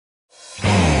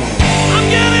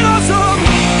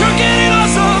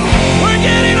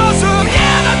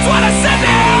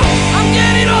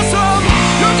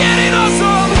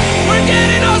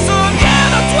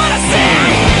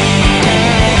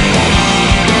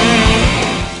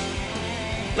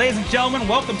ladies and gentlemen.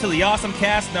 Welcome to the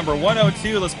AwesomeCast number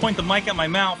 102. Let's point the mic at my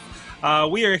mouth.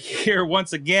 We are here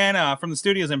once again from the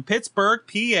studios in Pittsburgh,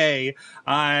 PA.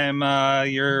 I'm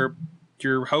your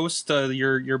host,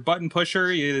 your button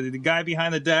pusher, the guy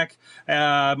behind the deck,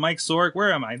 Mike Sork.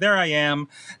 Where am I? There I am.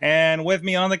 And with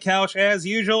me on the couch, as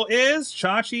usual, is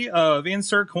Chachi of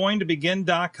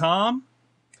InsertCoinToBegin.com.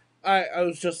 I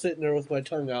was just sitting there with my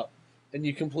tongue out, and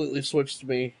you completely switched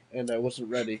me, and I wasn't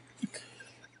ready.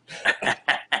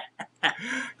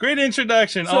 Great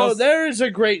introduction. So also, there is a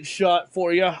great shot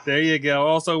for you. There you go.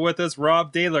 Also with us,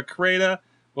 Rob De La Creta.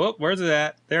 Whoop, where's it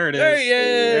at? There it is. There he is.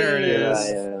 There it is.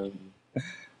 Here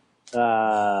I am.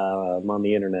 I'm on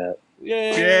the internet.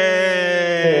 Yay!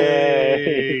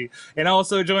 Yay! And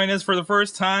also joining us for the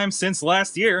first time since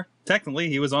last year. Technically,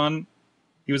 he was on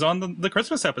the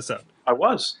Christmas episode. I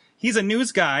was. He's a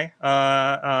news guy,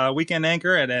 weekend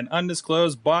anchor at an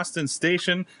undisclosed Boston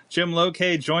station. Jim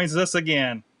Lokay joins us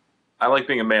again. I like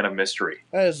being a man of mystery.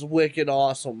 That is wicked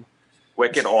awesome.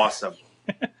 Wicked awesome.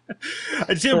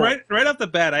 Jim, right off the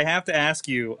bat, I have to ask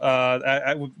you.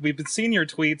 We've been seeing your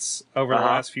tweets over the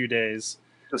last few days.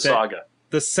 The saga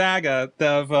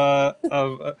of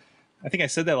I think I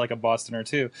said that like a Bostoner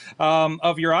too.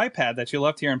 Of your iPad that you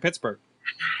left here in Pittsburgh.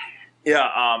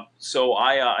 Yeah. So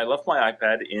I left my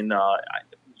iPad in.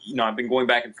 I've been going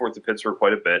back and forth to Pittsburgh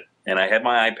quite a bit, and I had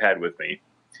my iPad with me,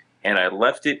 and I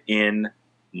left it in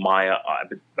my.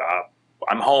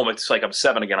 I'm home. It's like I'm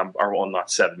 7 again. Well, not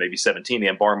 7, maybe 17.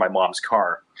 I'm borrowing my mom's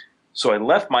car, so I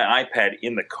left my iPad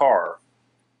in the car,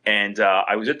 and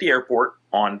I was at the airport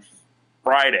on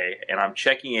Friday, and I'm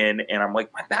checking in, and I'm like,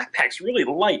 my backpack's really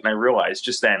light, and I realized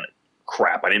just then,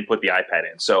 crap, I didn't put the iPad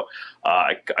in. So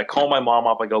I call my mom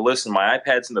up. I go, listen, my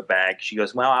iPad's in the bag. She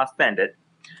goes, well, I'll send it.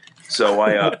 So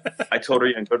I told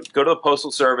her, go to the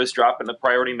Postal Service, drop it in the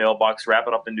priority mailbox, wrap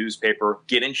it up in newspaper,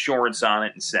 get insurance on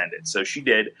it, and send it. So she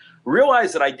did.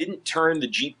 Realized that I didn't turn the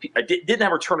didn't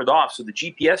have her turn it off, so the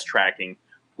GPS tracking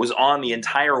was on the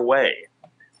entire way.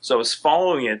 So I was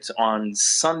following it on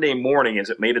Sunday morning as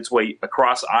it made its way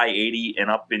across I-80 and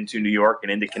up into New York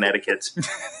and into Connecticut.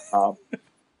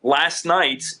 Last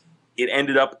night, it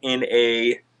ended up in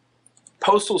a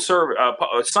postal service.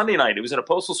 Sunday night, it was in a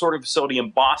postal sorting facility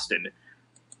in Boston.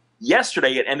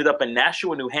 Yesterday, it ended up in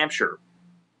Nashua, New Hampshire.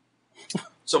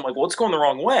 So I'm like, well, it's going the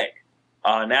wrong way.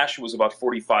 Nashua was about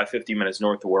 45, 50 minutes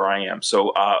north of where I am.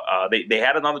 So they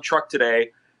had it on the truck today.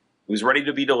 It was ready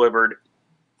to be delivered,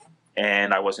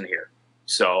 and I wasn't here.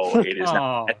 So it is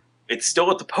now. It's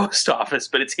still at the post office,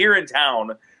 but it's here in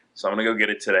town. So I'm gonna go get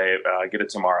it today, get it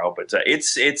tomorrow. But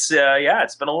it's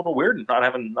been a little weird not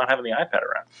having the iPad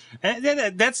around.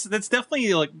 And that's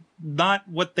definitely like not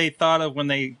what they thought of when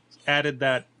they added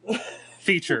that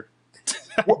feature.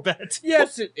 I bet.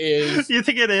 Yes, it is. You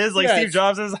think it is? Like Steve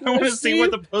Jobs says, I want to see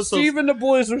what the postal. Steve and the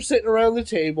boys were sitting around the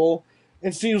table,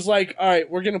 and Steve's like, "All right,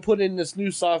 we're gonna put in this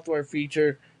new software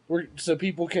feature so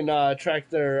people can track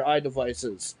their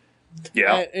iDevices."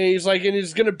 Yeah, and he's like, and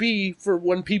it's gonna be for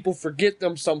when people forget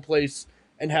them someplace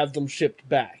and have them shipped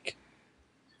back.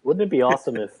 Wouldn't it be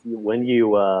awesome if when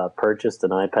you purchased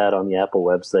an iPad on the Apple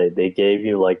website, they gave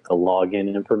you like the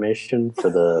login information for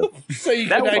the so you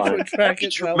can actually track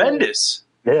it? Tremendous.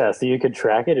 Yeah, so you could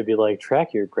track it. It'd be like,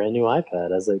 track your brand new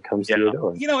iPad as it comes to your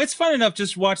door. You know, it's fun enough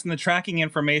just watching the tracking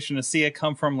information to see it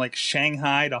come from like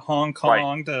Shanghai to Hong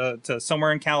Kong to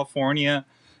somewhere in California.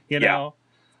 You know.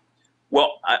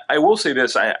 Well, I will say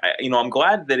this. I'm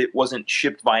glad that it wasn't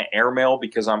shipped by airmail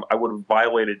because I would have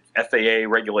violated FAA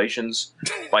regulations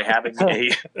by having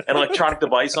an electronic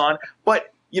device on.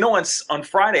 But on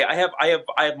Friday, I have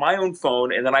my own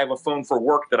phone, and then I have a phone for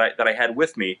work that I had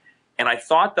with me, and I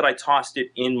thought that I tossed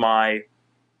it in my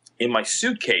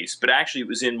suitcase, but actually it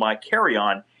was in my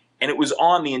carry-on, and it was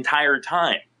on the entire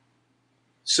time.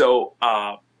 So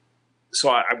I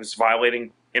was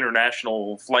violating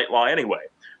international flight law anyway.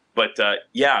 But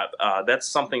that's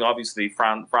something obviously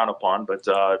frowned upon. But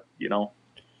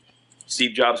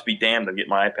Steve Jobs be damned, and get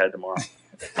my iPad tomorrow.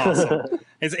 Awesome.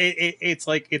 It's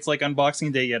like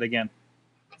unboxing day yet again.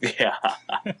 Yeah.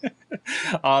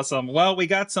 Awesome. Well, we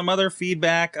got some other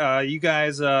feedback. You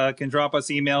guys can drop us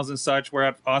emails and such. We're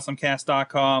at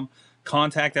awesomecast.com.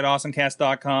 Contact at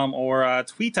awesomecast.com or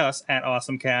tweet us at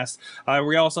awesomecast.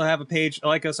 We also have a page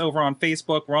like us over on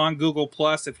Facebook. We're on Google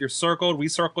Plus. If you're circled, we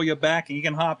circle you back, and you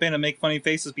can hop in and make funny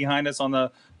faces behind us on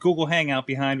the Google Hangout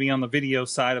behind me on the video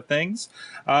side of things.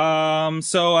 So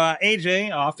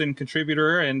AJ, often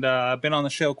contributor and been on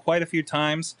the show quite a few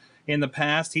times in the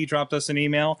past. He dropped us an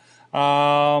email.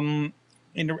 I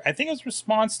think it was a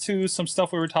response to some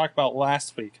stuff we were talking about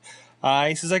last week.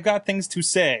 He says, I got things to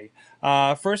say.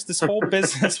 First, this whole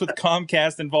business with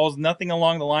Comcast involves nothing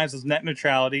along the lines of net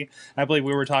neutrality. I believe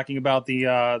we were talking about the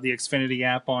Xfinity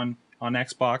app on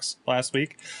Xbox last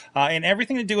week, and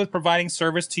everything to do with providing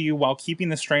service to you while keeping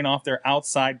the strain off their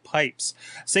outside pipes.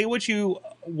 Say what you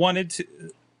wanted to.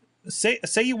 Say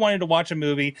you wanted to watch a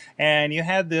movie and you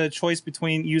had the choice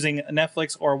between using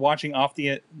Netflix or watching off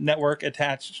the network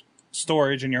attached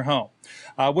storage in your home.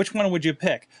 Which one would you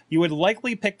pick? You would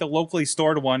likely pick the locally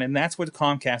stored one, and that's what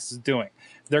Comcast is doing.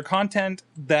 Their content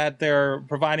that they're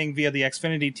providing via the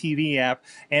Xfinity TV app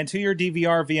and to your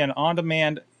DVR via an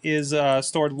on-demand is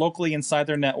stored locally inside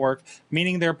their network,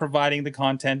 meaning they're providing the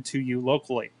content to you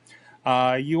locally.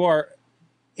 You are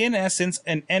in essence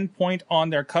an endpoint on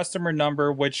their customer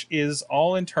number, which is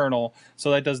all internal,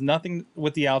 so that does nothing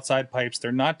with the outside pipes.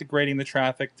 They're not degrading the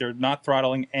traffic. They're not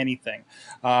throttling anything.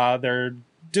 They're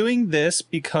doing this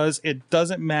because it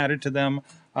doesn't matter to them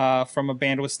from a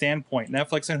bandwidth standpoint.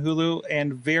 Netflix and Hulu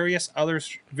and various other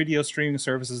video streaming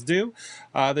services do.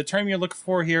 The term you're looking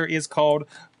for here is called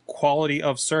quality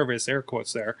of service, air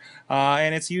quotes there,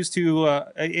 and it's used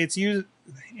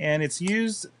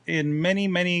in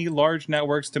many large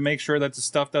networks to make sure that the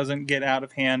stuff doesn't get out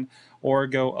of hand or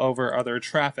go over other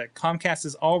traffic. Comcast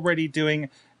is already doing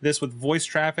this with voice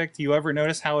traffic. Do you ever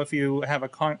notice how if you have a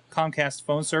Comcast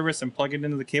phone service and plug it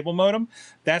into the cable modem,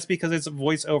 that's because it's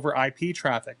voice over IP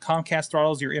traffic. Comcast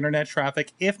throttles your internet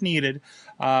traffic if needed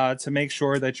to make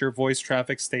sure that your voice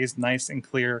traffic stays nice and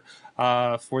clear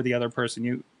for the other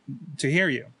person to hear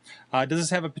you. Does this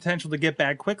have a potential to get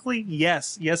bad quickly?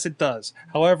 Yes, it does.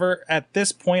 However, at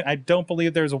this point, I don't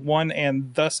believe there's one,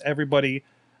 and thus everybody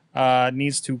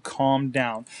needs to calm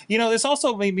down. This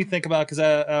also made me think about, because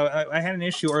I had an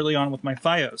issue early on with my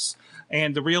Fios,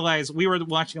 and to realize we were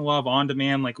watching a lot of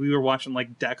on-demand, like we were watching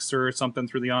like Dexter or something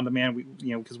through the on-demand,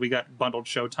 because we got bundled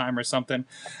Showtime or something,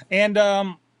 and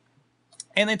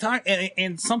they talked,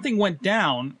 and something went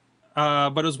down,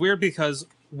 but it was weird because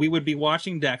we would be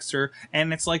watching Dexter,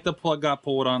 and it's like the plug got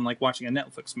pulled on like watching a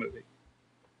Netflix movie.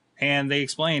 And they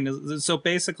explained, so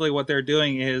basically what they're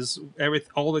doing is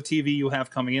all the TV you have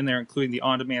coming in there, including the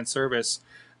on-demand service,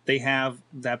 they have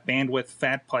that bandwidth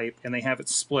fat pipe, and they have it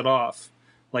split off.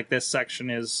 Like this section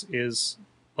is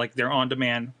like their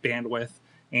on-demand bandwidth,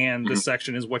 and this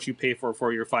section is what you pay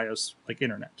for your Fios like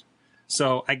internet.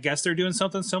 So I guess they're doing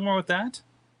something similar with that.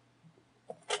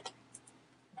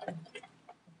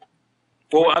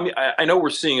 Well, I mean, I know we're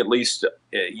seeing at least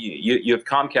you have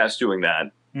Comcast doing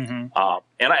that, and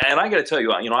I got to tell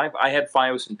you, I had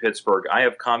Fios in Pittsburgh. I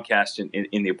have Comcast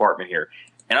in the apartment here,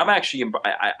 and I'm actually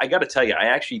I got to tell you, I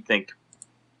actually think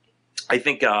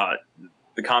the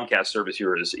Comcast service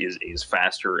here is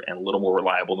faster and a little more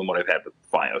reliable than what I've had with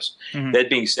Fios. That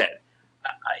being said,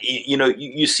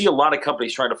 you see a lot of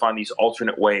companies trying to find these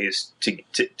alternate ways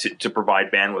to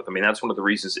provide bandwidth. I mean, that's one of the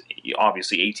reasons.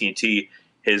 Obviously, AT&T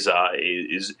is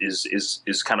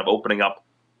kind of opening up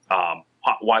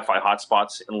Wi-Fi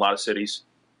hotspots in a lot of cities.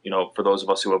 For those of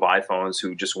us who have iPhones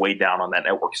who just weigh down on that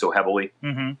network so heavily.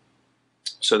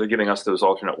 So they're giving us those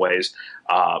alternate ways.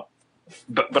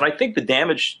 But I think the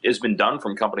damage has been done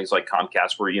from companies like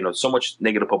Comcast, where so much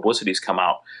negative publicity has come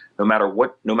out. No matter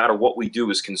what we do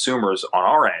as consumers on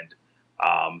our end,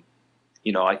 I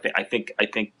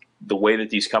think the way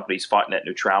that these companies fought net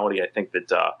neutrality, I think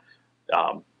that.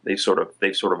 They've sort of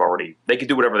already, they can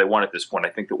do whatever they want at this point. I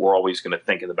think that we're always going to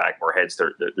think in the back of our heads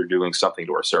they're doing something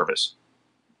to our service.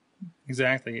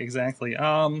 Exactly.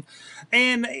 And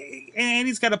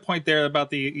he's got a point there about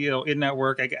the in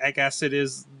network. I guess it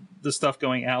is the stuff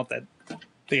going out that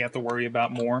they have to worry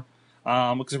about more.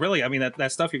 Because really, I mean,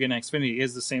 that stuff you're getting on Xfinity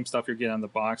is the same stuff you're getting on the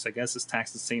box. I guess it's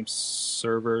taxed the same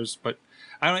servers, but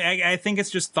I think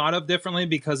it's just thought of differently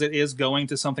because it is going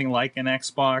to something like an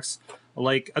Xbox.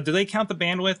 Like, do they count the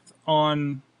bandwidth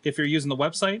on if you're using the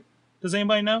website? Does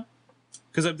anybody know?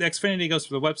 Because Xfinity goes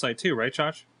through the website too, right,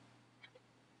 Josh?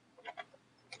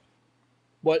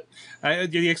 What? The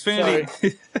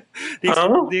Xfinity, the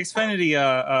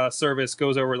Xfinity service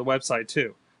goes over the website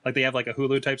too. Like they have like a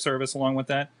Hulu type service along with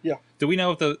that. Yeah. Do we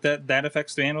know if that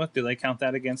affects bandwidth? Do they count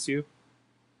that against you?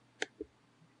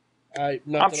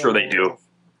 I'm sure they do.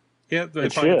 Yeah, they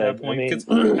probably at that point.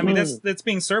 I mean, that's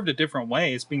being served a different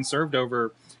way. It's being served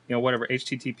over, whatever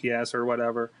HTTPS or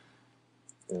whatever.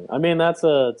 I mean, that's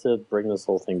to bring this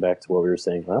whole thing back to what we were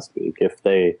saying last week. If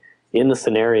they, in the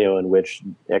scenario in which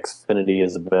Xfinity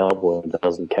is available and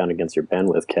doesn't count against your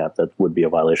bandwidth cap, that would be a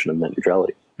violation of net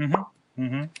neutrality.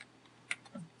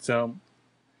 So,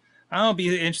 I'll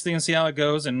be interesting to see how it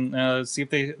goes and see if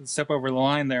they step over the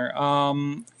line there.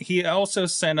 He also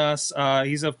sent us.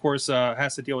 He's of course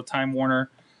has to deal with Time Warner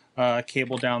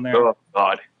cable down there. Oh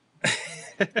God.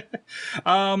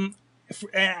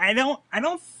 I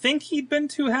don't think he'd been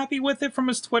too happy with it from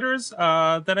his Twitters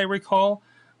that I recall.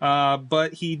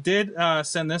 But he did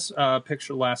send this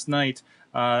picture last night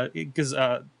because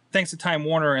thanks to Time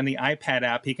Warner and the iPad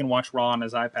app, he can watch Raw on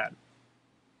his iPad.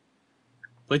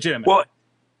 Legitimate. Well,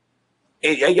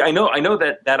 I know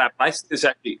that app. I see this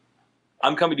actually.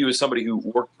 I'm coming to you as somebody who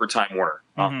worked for Time Warner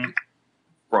from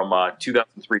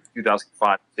 2003 to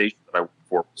 2005. The station that I worked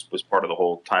for was part of the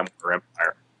whole Time Warner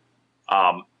empire.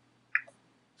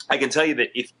 I can tell you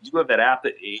that if you have that app,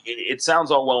 it sounds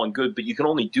all well and good, but you can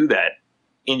only do that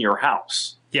in your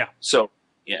house. Yeah. So,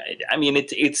 yeah, I mean,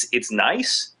 it's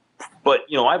nice, but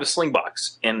I have a sling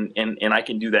box, and I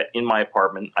can do that in my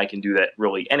apartment. I can do that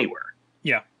really anywhere.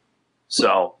 Yeah.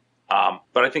 So,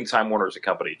 but I think Time Warner as a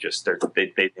company, just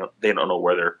they don't know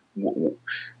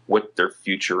what their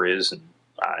future is, and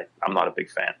I'm not a big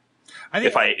fan.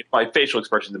 If my facial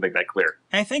expression to make that clear.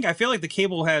 I feel like the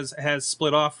cable has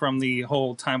split off from the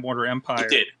whole Time Warner empire. It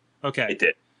did. Okay. It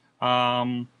did.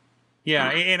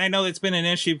 Yeah, and I know it's been an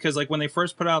issue because like when they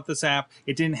first put out this app,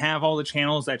 it didn't have all the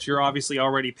channels that you're obviously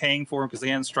already paying for because they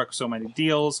hadn't struck so many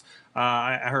deals.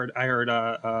 I heard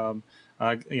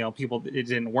people, it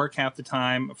didn't work half the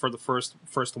time for the first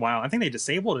while. I think they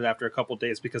disabled it after a couple of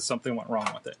days because something went wrong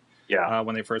with it. Yeah.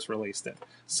 When they first released it.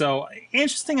 So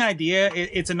interesting idea.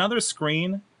 It's another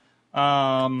screen,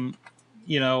 that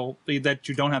you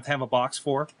don't have to have a box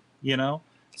for,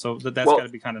 so that's got to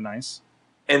be kind of nice.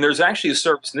 And there's actually a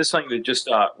service, and this is something that just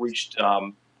reached.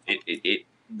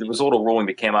 There was a little ruling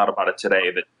that came out about it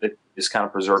today that is kind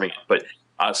of preserving it, but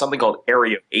something called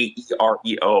Aereo,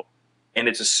 AEREO, and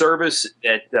it's a service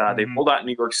that they rolled out in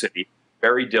New York City.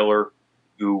 Barry Diller,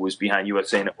 who was behind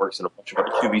USA Networks and a bunch of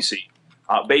other QVC.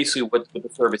 Basically, what the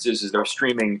service is they're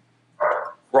streaming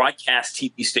broadcast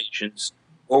TV stations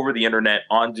over the internet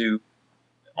onto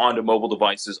mobile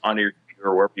devices, onto your computer,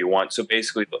 or wherever you want. So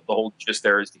basically, the whole gist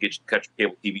there is to get you to cut your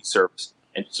cable TV service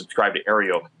and subscribe to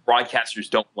Aereo. Broadcasters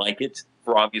don't like it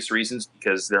for obvious reasons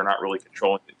because they're not really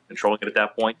controlling it at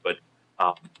that point. But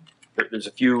there's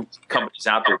a few companies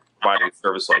out there providing a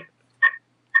service like that,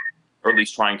 or at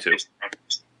least trying to.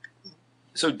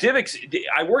 So DivX,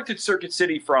 I worked at Circuit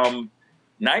City from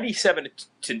 97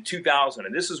 to 2000,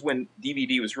 and this is when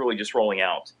DVD was really just rolling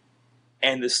out.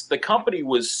 And the company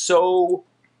was so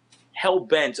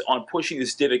hell-bent on pushing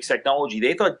this DivX technology,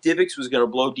 they thought DivX was going to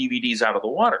blow DVDs out of the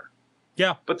water.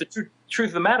 Yeah. But the truth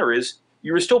of the matter is,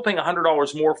 you were still paying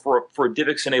 $100 more for a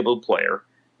DivX-enabled player.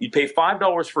 You'd pay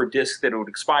 $5 for a disc that would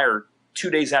expire 2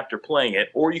 days after playing it,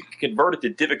 or you could convert it to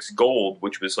DivX Gold,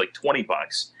 which was like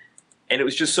 $20. And it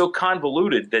was just so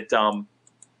convoluted that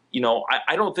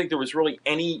I don't think there was really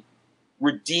any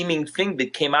redeeming thing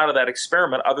that came out of that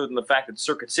experiment other than the fact that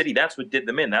Circuit City, that's what did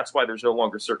them in. That's why there's no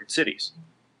longer Circuit Cities.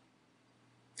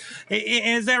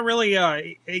 Is that really,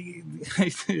 I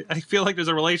feel like there's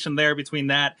a relation there between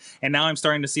that, and now I'm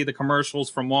starting to see the commercials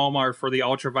from Walmart for the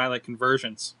ultraviolet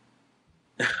conversions.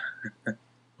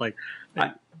 Like,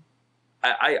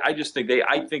 I just think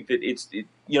I think that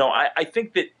I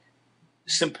think that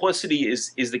simplicity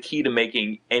is the key to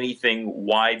making anything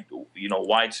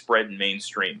widespread and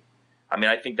mainstream. I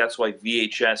mean, I think that's why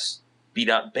VHS beat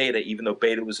out Beta, even though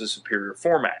Beta was a superior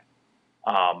format.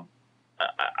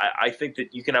 I think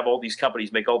that you can have all these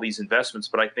companies make all these investments,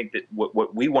 but I think that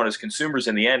what we want as consumers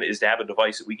in the end is to have a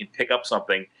device that we can pick up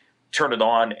something, turn it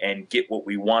on, and get what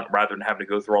we want rather than having to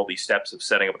go through all these steps of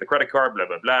setting up the credit card, blah,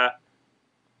 blah, blah.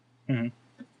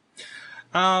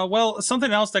 Mm-hmm. Well,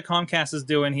 something else that Comcast is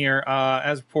doing here,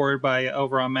 as reported by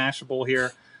over on Mashable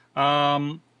here.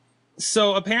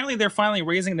 So apparently they're finally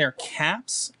raising their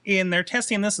caps, and they're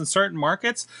testing this in certain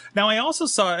markets. Now, I also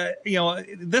saw,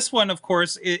 this one, of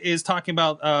course, is talking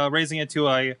about raising it to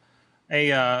a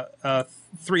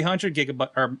 300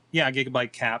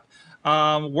 gigabyte cap.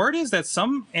 Word is that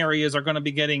some areas are going to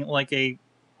be getting like a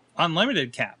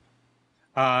unlimited cap,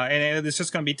 and it's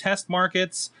just going to be test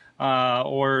markets.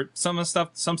 Or some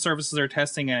services are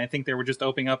testing, and I think they were just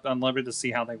opening up unlimited to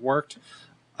see how they worked.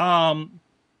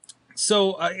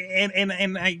 So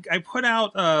I put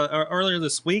out earlier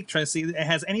this week trying to see,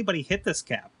 has anybody hit this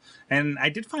cap? And I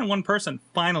did find one person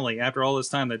finally after all this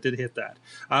time that did hit that.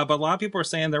 But a lot of people are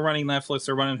saying they're running Netflix,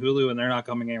 they're running Hulu, and they're not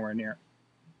coming anywhere near.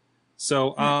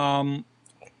 So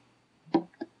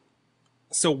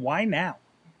so why now?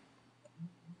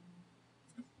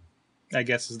 I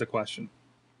guess is the question.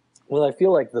 Well, I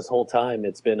feel like this whole time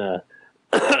it's been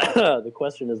the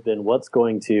question has been what's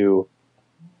going to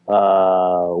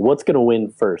what's going to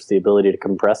win first, the ability to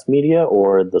compress media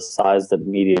or the size that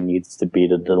media needs to be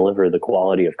to deliver the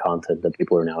quality of content that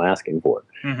people are now asking for?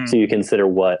 Mm-hmm. So you consider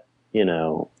what,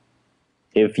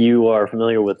 if you are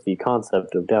familiar with the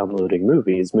concept of downloading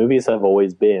movies have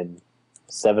always been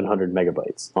 700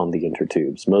 megabytes on the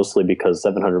intertubes, mostly because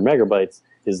 700 megabytes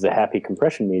is the happy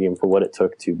compression medium for what it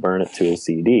took to burn it to a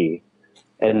CD.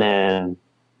 And then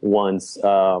once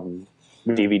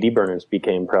DVD burners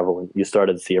became prevalent, you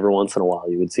started to see every once in a while,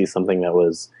 you would see something that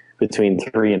was between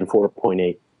 3 and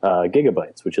 4.8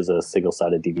 gigabytes, which is a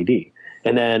single-sided DVD.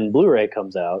 And then Blu-ray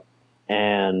comes out,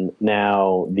 and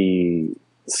now the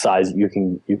size you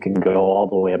can go all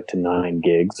the way up to 9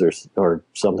 gigs or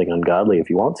something ungodly if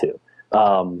you want to,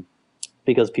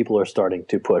 because people are starting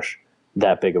to push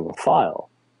that big of a file.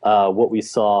 What we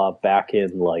saw back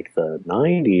in like the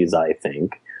 90s, I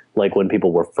think, like when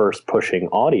people were first pushing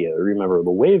audio, remember the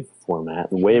WAV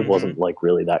format, and WAV wasn't like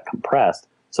really that compressed.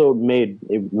 So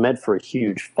it meant for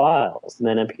huge files. And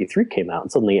then MP3 came out,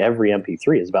 and suddenly every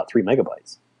MP3 is about 3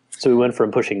 megabytes. So we went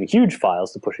from pushing huge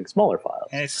files to pushing smaller files.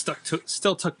 And it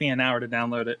still took me an hour to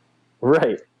download it.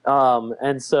 Right.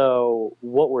 And so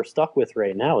what we're stuck with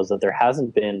right now is that there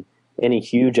hasn't been any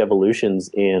huge evolutions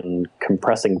in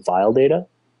compressing file data.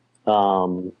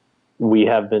 We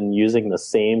have been using the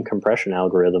same compression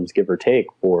algorithms, give or take,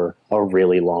 for a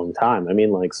really long time. I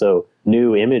mean, like, so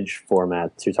new image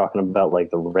formats, you're talking about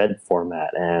like the RED format,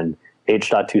 and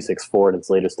H.264 in its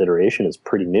latest iteration is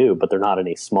pretty new, but they're not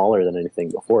any smaller than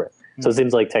anything before it. So it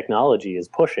seems like technology is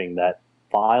pushing that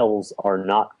files are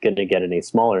not going to get any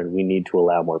smaller, and we need to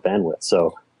allow more bandwidth.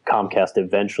 So Comcast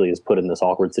eventually is put in this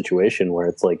awkward situation where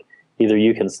it's like either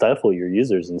you can stifle your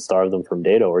users and starve them from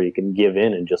data, or you can give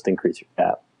in and just increase your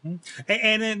cap.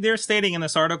 And they're stating in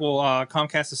this article,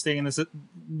 Comcast is stating this, that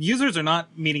users are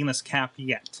not meeting this cap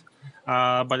yet.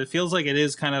 But it feels like it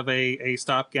is kind of a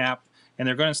stopgap, and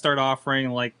they're going to start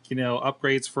offering like,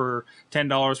 upgrades for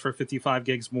 $10 for 55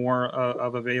 gigs more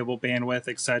of available bandwidth,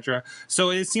 etc.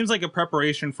 So it seems like a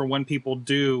preparation for when people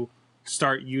do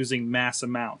start using mass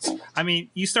amounts. I mean,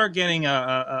 you start getting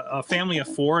a family of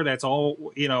 4 that's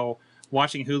all,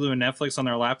 watching Hulu and Netflix on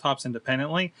their laptops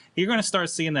independently, you're going to start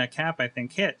seeing that cap, I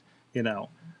think, hit, Yeah,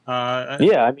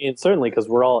 I mean, certainly, because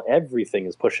everything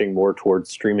is pushing more towards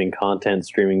streaming content,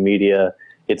 streaming media.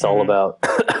 It's all about,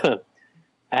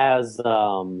 as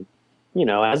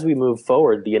we move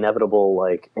forward, the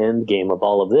inevitable end game of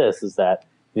all of this is that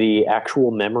the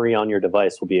actual memory on your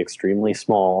device will be extremely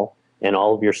small, and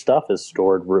all of your stuff is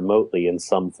stored remotely in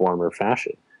some form or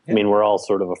fashion. I mean, we're all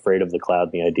sort of afraid of the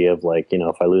cloud and the idea of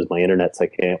if I lose my internet, so I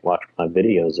can't watch my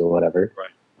videos or whatever. Right.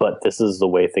 But this is the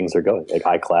way things are going. Like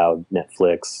iCloud,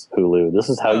 Netflix, Hulu. This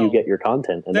is how you get your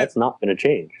content, and that's not going to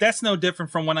change. That's no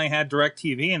different from when I had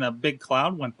DirecTV and a big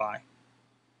cloud went by.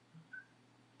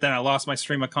 Then I lost my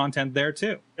stream of content there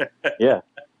too. Yeah.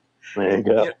 There you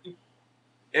go.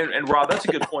 And Rob, that's a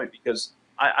good point, because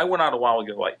I went out a while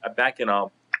ago. Back in there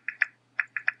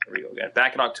we go again.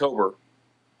 Back in October.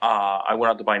 I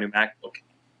went out to buy a new MacBook,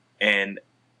 and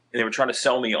they were trying to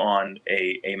sell me on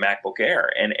a MacBook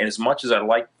Air. And as much as I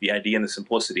like the idea and the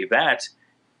simplicity of that,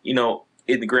 in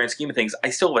the grand scheme of things,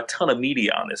 I still have a ton of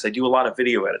media on this. I do a lot of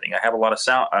video editing. I have a lot of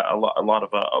sound, a lot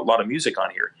of music on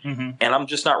here, and I'm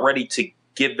just not ready to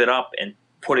give it up and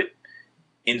put it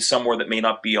in somewhere that may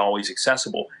not be always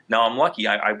accessible. Now I'm lucky.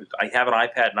 I have an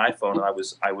iPad and iPhone, and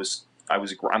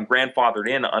I'm grandfathered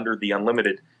in under the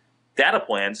unlimited data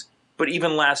plans. But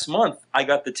even last month, I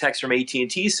got the text from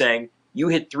AT&T saying, you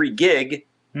hit 3 gig,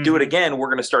 do it again, we're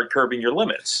going to start curbing your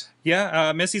limits.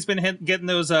 Yeah, Missy's been getting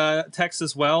those texts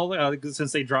as well,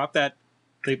 since they dropped that.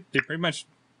 They pretty much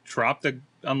dropped the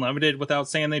unlimited without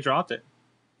saying they dropped it.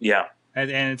 Yeah.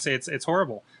 And it's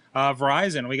horrible.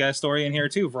 Verizon, we got a story in here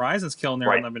too. Verizon's killing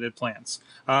their unlimited plans.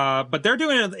 But they're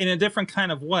doing it in a different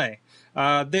kind of way.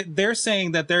 They're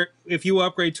saying that if you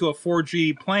upgrade to a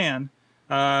 4G plan,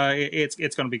 it's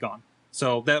going to be gone.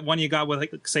 So that one you got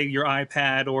with, say, your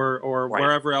iPad or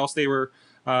wherever else they were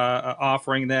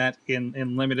offering that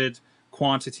in limited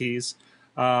quantities,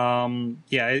 they're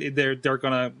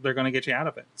gonna get you out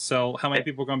of it. So how many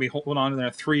people are going to be holding on to their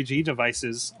 3G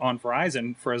devices on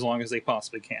Verizon for as long as they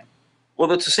possibly can? Well,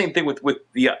 that's the same thing with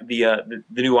the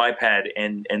new iPad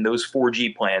and those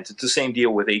 4G plans. It's the same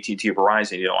deal with AT&T or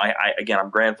Verizon. I'm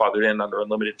grandfathered in under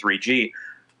unlimited 3G.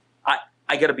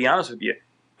 I got to be honest with you.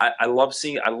 I love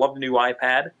the new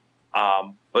iPad,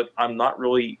 but I'm not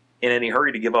really in any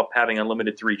hurry to give up having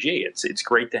unlimited 3G. It's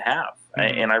great to have,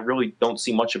 and I really don't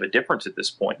see much of a difference at this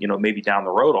point. Maybe down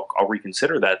the road I'll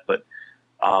reconsider that. But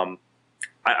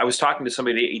I was talking to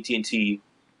somebody at AT&T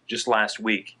just last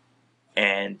week,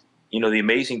 and the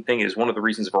amazing thing is one of the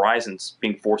reasons Verizon's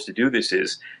being forced to do this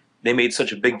is they made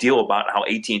such a big deal about how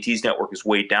AT&T's network is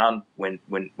weighed down when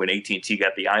AT&T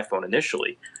got the iPhone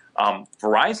initially.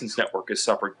 Verizon's network has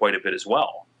suffered quite a bit as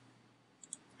well.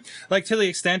 Like to the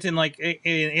extent in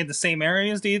the same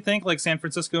areas, do you think, like San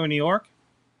Francisco and New York?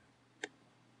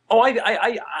 Oh,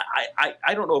 I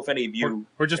don't know if any of you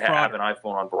or just have an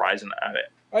iPhone on Verizon.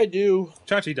 I do.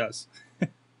 Chachi does. Wait,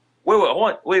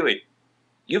 hold on. Wait.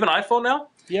 You have an iPhone now?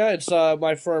 Yeah, it's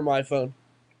my firm iPhone.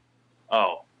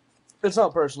 Oh. It's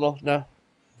not personal, no.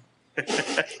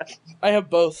 I have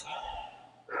both.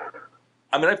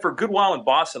 I mean, for a good while in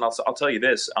Boston, I'll tell you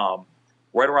this.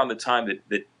 Right around the time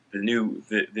that the new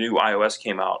iOS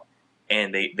came out,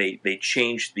 and they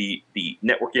changed the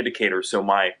network indicator, so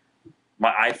my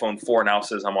iPhone 4 now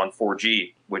says I'm on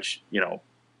 4G, which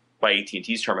by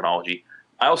AT&T's terminology.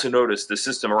 I also noticed the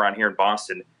system around here in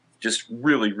Boston just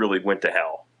really, really went to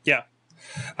hell. Yeah.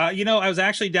 I was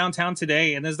actually downtown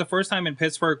today, and this is the first time in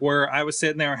Pittsburgh where I was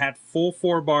sitting there and had full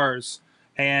 4 bars,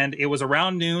 and it was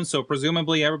around noon, so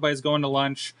presumably everybody's going to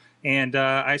lunch, and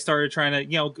I started trying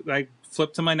to, I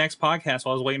flipped to my next podcast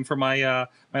while I was waiting for my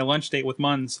my lunch date with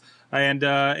Munns, and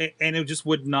it just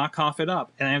would not cough it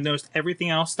up, and I've noticed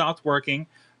everything else stopped working,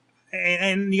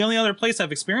 and the only other place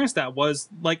I've experienced that was,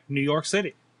 like, New York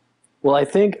City. Well, I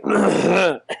think...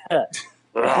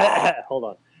 Hold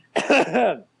on.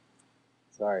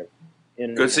 Sorry.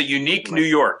 It's a unique New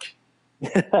York.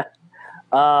 If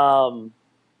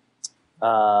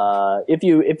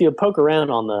you poke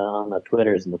around on the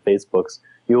Twitters and the Facebooks,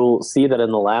 you'll see that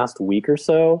in the last week or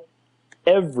so,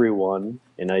 everyone,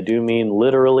 and I do mean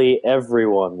literally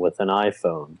everyone with an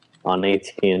iPhone on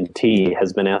AT&T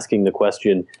has been asking the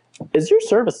question, is your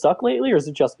service suck lately or is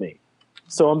it just me?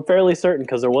 So I'm fairly certain,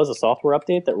 because there was a software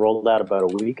update that rolled out about a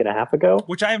week and a half ago.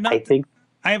 Which I have not.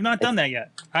 I have not done that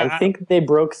yet. I think they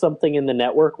broke something in the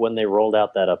network when they rolled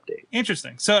out that update.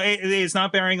 Interesting. So it's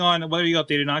not bearing on whether you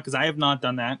updated or not, because I have not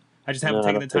done that. I just haven't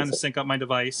taken the time to sync up my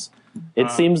device.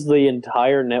 It seems the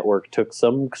entire network took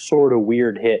some sort of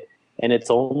weird hit, and it's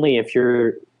only if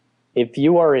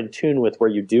you are in tune with where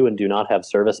you do and do not have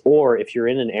service, or if you're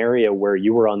in an area where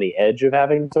you were on the edge of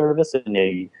having service and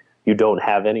you don't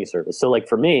have any service. So, like,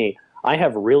 for me, I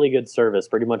have really good service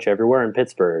pretty much everywhere in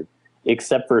Pittsburgh,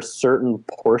 except for certain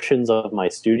portions of my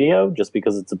studio, just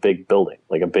because it's a big building,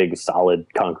 like a big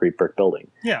solid concrete brick building.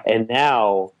 Yeah. And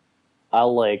now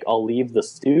I'll leave the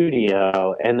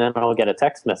studio, and then I'll get a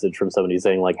text message from somebody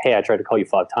saying, like, hey, I tried to call you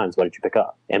 5 times. Why didn't you pick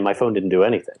up? And my phone didn't do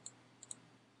anything.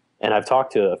 And I've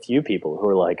talked to a few people who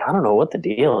are like, I don't know what the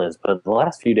deal is, but the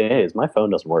last few days, my phone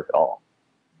doesn't work at all.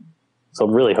 So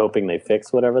I'm really hoping they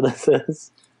fix whatever this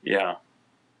is. Yeah.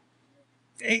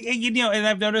 And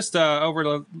I've noticed over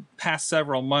the past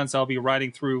several months, I'll be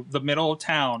riding through the middle of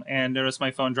town and notice my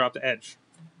phone drop to edge.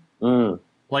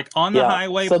 Like on the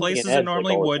highway, places it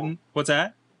normally wouldn't. What's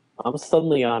that? I'm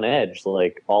suddenly on edge.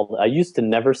 I used to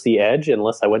never see edge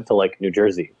unless I went to like New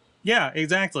Jersey. Yeah,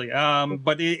 exactly.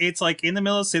 But it's like in the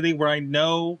middle of the city where I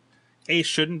know it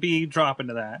shouldn't be dropping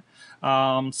to that.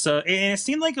 And it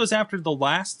seemed like it was after the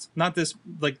last, not this,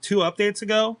 like 2 updates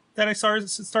ago that I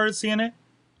started seeing it.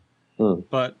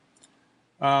 But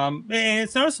and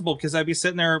it's noticeable because I'd be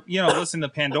sitting there, listening to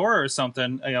Pandora or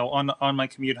something, on my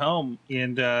commute home,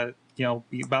 and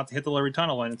be about to hit the Liberty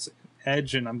Tunnel, and it's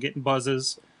edge, and I'm getting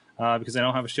buzzes because I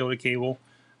don't have a shielded cable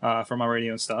for my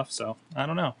radio and stuff. So I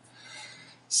don't know.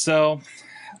 So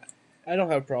I don't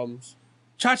have problems.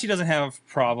 Chachi doesn't have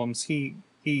problems. He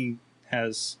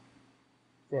has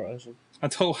Verizon.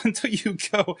 until you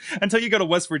go to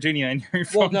West Virginia and your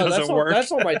phone doesn't work.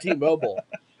 That's on my T-Mobile.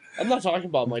 I'm not talking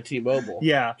about my T-Mobile.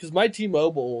 Yeah, because my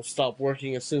T-Mobile will stop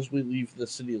working as soon as we leave the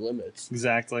city limits.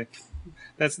 Exactly.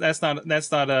 That's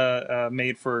not a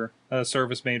made for a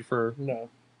service made for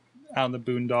out in the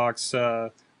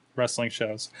boondocks wrestling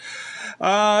shows.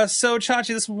 So Chachi,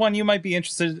 this one you might be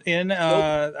interested in.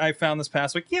 Nope. I found this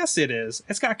past week. Yes, it is.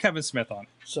 It's got Kevin Smith on it.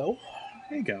 So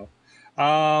there you go.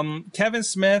 Kevin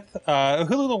Smith.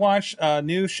 Hulu to watch a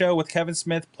new show with Kevin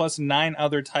Smith plus 9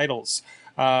 other titles.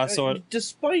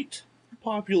 Despite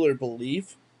popular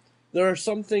belief, there are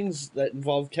some things that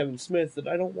involve Kevin Smith that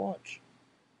I don't watch.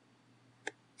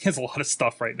 He has a lot of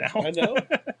stuff right now. I know.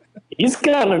 He's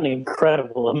got an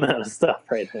incredible amount of stuff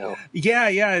right now.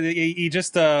 Yeah. He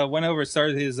just went over and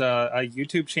started his a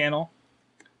YouTube channel.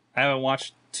 I haven't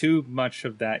watched too much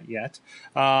of that yet.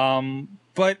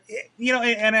 But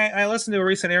and I listened to a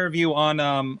recent interview on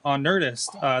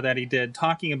Nerdist that he did,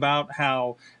 talking about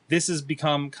how this has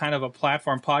become kind of a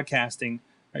platform, podcasting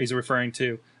he's referring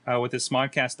to with his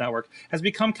Smodcast network, has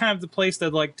become kind of the place to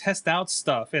like test out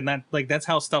stuff, and that's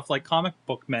how stuff like Comic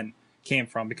Book Men came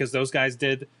from, because those guys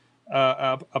did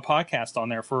a podcast on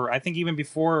there for, I think, even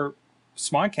before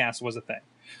Smodcast was a thing,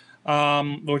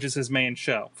 which is his main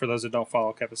show, for those that don't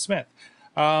follow Kevin Smith.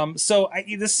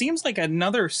 This seems like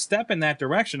another step in that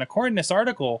direction. According to this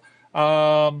article,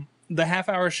 the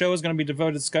half-hour show is going to be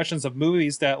devoted to discussions of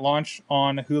movies that launch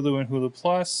on Hulu and Hulu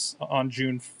Plus on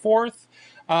June 4th,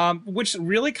 which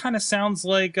really kind of sounds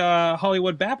like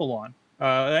Hollywood Babylon.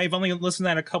 I've only listened to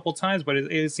that a couple times, but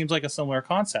it seems like a similar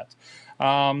concept.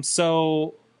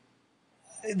 So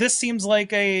this seems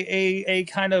like a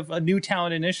kind of a new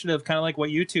talent initiative, kind of like what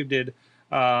YouTube did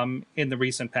in the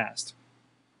recent past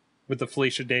with the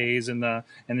Felicia Days and the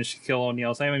Shaquille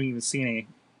O'Neal's. I haven't even seen any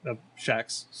of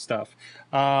Shaq's stuff.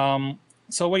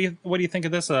 So what do you think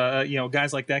of this?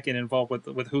 Guys like that get involved with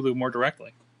Hulu more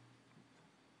directly.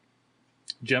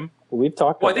 Jim? We've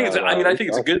talked. Well, I think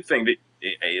it's a good thing that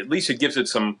at least it gives it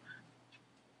some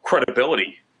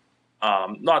credibility.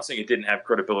 Not saying it didn't have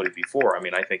credibility before. I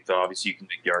mean, I think obviously you can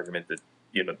make the argument that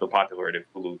the popularity of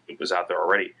Hulu was out there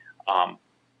already.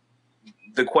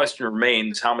 The question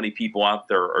remains: how many people out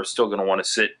there are still going to want to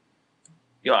sit?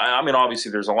 I mean,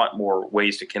 obviously there's a lot more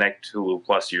ways to connect Hulu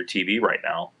Plus to your TV right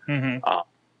now. Mm-hmm.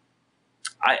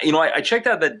 I checked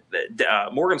out that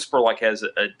Morgan Spurlock has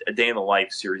a Day in the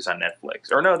Life series on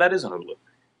Netflix. Or no, that isn't Hulu.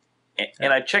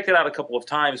 And I checked it out a couple of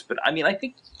times, but I mean, I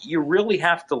think you really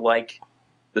have to like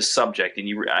the subject, and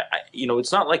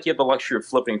it's not like you have the luxury of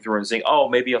flipping through and saying, "Oh,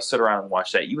 maybe I'll sit around and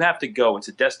watch that." You have to go; it's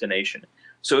a destination.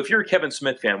 So if you're a Kevin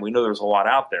Smith fan, we know there's a lot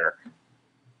out there.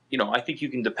 I think you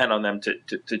can depend on them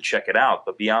to check it out.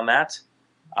 But beyond that,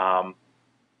 I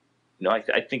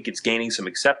think it's gaining some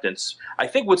acceptance. I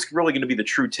think what's really going to be the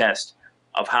true test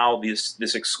of how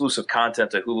this exclusive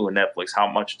content to Hulu and Netflix, how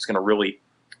much it's going to really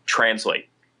translate,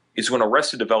 is when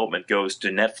Arrested Development goes to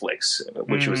Netflix,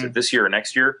 which was it this year or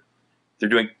next year. They're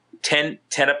doing 10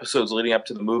 episodes leading up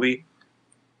to the movie.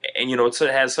 And,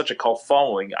 it has such a cult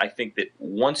following. I think that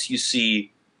once you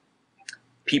see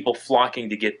people flocking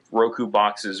to get Roku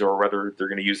boxes, or whether they're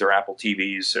going to use their Apple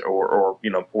TVs or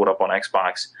pull it up on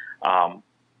Xbox,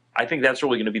 I think that's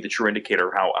really going to be the true indicator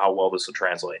of how well this will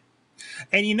translate.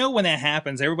 And when that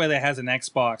happens, everybody that has an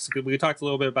Xbox, we talked a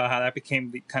little bit about how that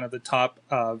became the top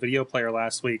video player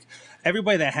last week.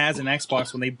 Everybody that has an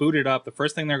Xbox, when they boot it up, the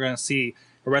first thing they're going to see,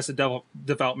 Arrested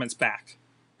Development's back.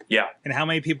 Yeah. And how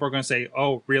many people are going to say,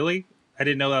 "Oh, really? I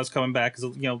didn't know that was coming back,"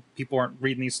 because people aren't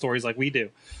reading these stories like we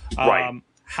do. Right.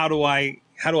 How do I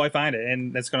find it?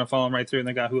 And that's going to follow them right through, and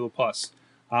they got Hulu Plus,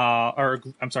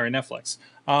 Netflix.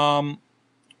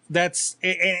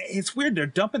 It's weird. They're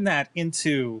dumping that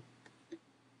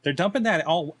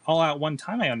all out one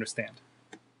time. I understand.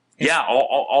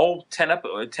 All 10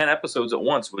 episodes at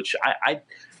once, which I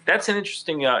that's an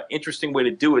interesting way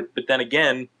to do it. But then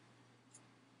again,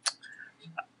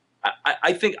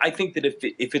 I think that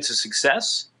if it's a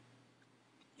success,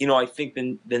 I think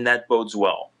then that bodes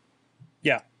well.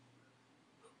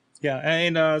 Yeah,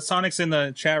 and Sonic's in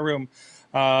the chat room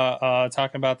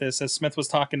talking about this, as Smith was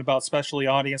talking about specialty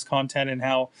audience content and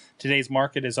how today's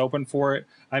market is open for it.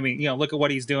 I mean, look at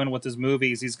what he's doing with his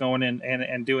movies. He's going in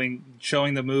and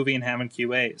showing the movie and having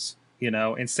QAs,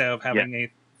 instead of having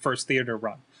a first theater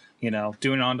run,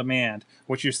 doing it on demand,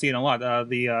 which you're seeing a lot.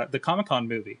 The Comic-Con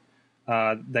movie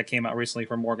that came out recently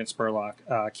from Morgan Spurlock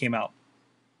came out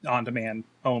on demand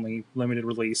only, limited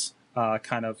release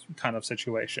kind of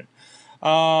situation.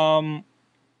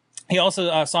 He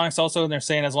also Sonic's also in there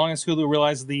saying, as long as Hulu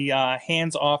realizes the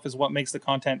hands off is what makes the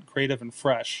content creative and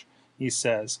fresh, he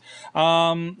says. So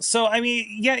I mean,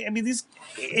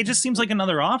 it just seems like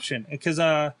another option, because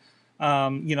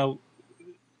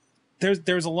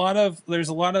there's a lot of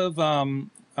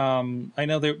I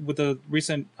know that with the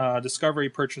recent Discovery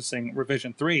purchasing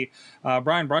Revision 3,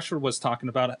 Brian Brushwood was talking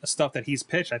about stuff that he's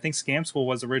pitched. I think Scam School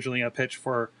was originally a pitch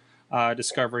for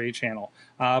Discovery Channel,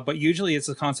 but usually it's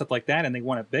a concept like that and they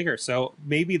want it bigger. So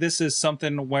maybe this is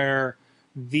something where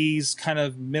these kind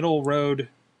of middle road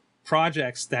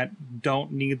projects that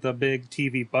don't need the big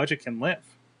TV budget can live.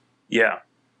 Yeah.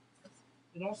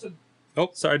 And also,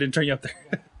 sorry, I didn't turn you up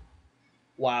there.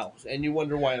 Wow, and you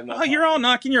wonder why I'm not. Oh, you're all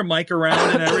knocking your mic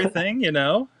around and everything,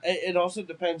 It also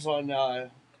depends on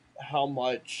how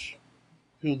much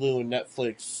Hulu and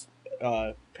Netflix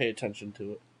pay attention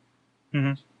to it.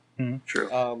 Mm-hmm. Mm-hmm.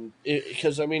 True.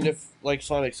 Because if, like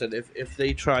Sonic said, if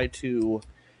they try to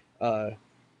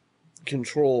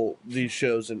control these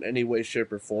shows in any way,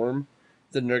 shape, or form,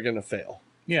 then they're gonna fail.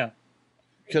 Yeah.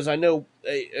 Because I know,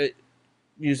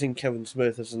 using Kevin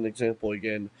Smith as an example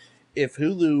again, if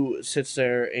Hulu sits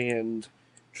there and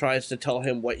tries to tell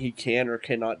him what he can or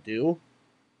cannot do,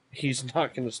 he's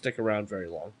not going to stick around very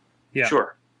long. Yeah.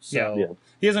 Sure. So Yeah.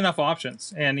 He has enough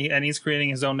options, and he's creating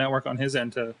his own network on his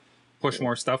end to push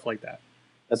more stuff like that.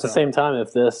 At the same time,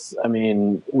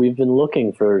 we've been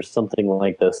looking for something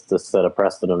like this to set a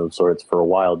precedent of sorts for a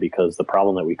while, because the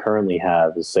problem that we currently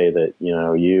have is, say that,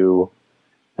 you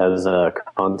as a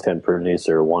content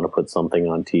producer want to put something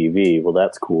on TV. Well,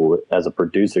 that's cool. As a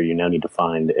producer, you now need to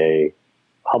find a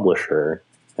publisher,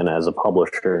 and as a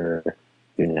publisher,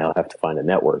 you now have to find a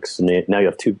network. So now you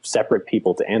have two separate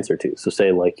people to answer to. So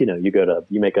say, like, you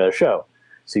make a show.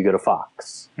 So you go to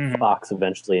Fox. Mm-hmm. Fox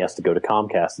eventually has to go to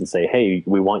Comcast and say, hey,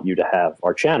 we want you to have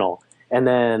our channel. And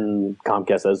then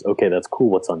Comcast says, okay, that's cool.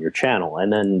 What's on your channel?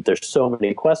 And then there's so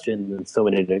many questions and so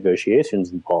many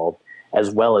negotiations involved,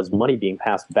 as well as money being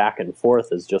passed back and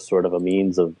forth as just sort of a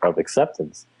means of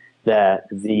acceptance, that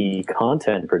the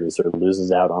content producer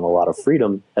loses out on a lot of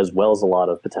freedom, as well as a lot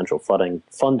of potential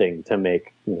funding to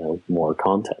make more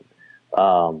content.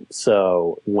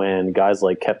 So when guys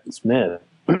like Kevin Smith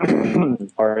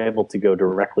are able to go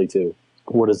directly to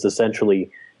what is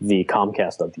essentially the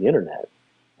Comcast of the internet,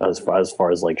 as far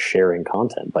as like sharing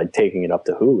content by taking it up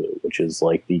to Hulu, which is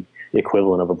like the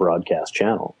equivalent of a broadcast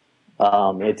channel.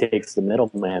 It takes the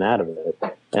middleman out of it,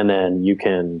 and then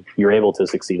you're able to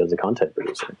succeed as a content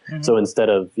producer. Mm-hmm. So instead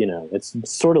of, it's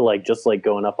sort of like just like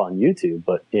going up on YouTube,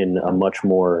 but in a much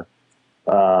more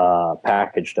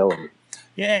packaged element.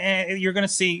 Yeah, and you're gonna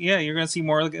see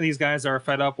more of these guys that are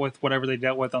fed up with whatever they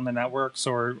dealt with on the networks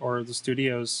or the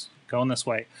studios going this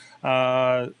way.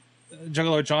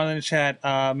 Juggalo John in the chat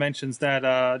mentions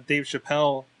that Dave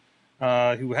Chappelle,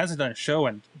 who hasn't done a show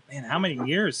in, man, how many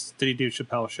years did he do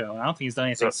Chappelle's show? I don't think he's done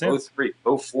anything since. 03,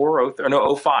 04, 03,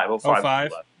 no, 05.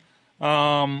 05.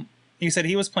 He said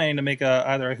he was planning to make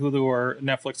either a Hulu or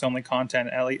Netflix only content,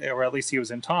 or at least he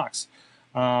was in talks.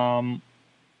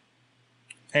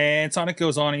 And Sonic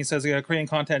goes on. He says creating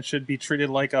content should be treated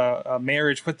like a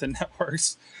marriage with the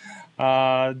networks.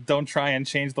 Don't try and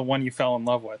change the one you fell in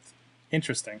love with.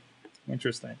 Interesting.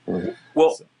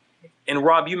 Well, and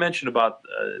Rob, you mentioned about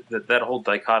that whole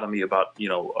dichotomy about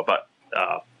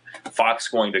Fox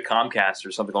going to Comcast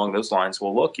or something along those lines.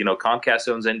 Well, look, Comcast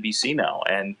owns NBC now,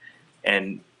 and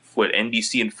what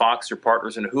NBC and Fox are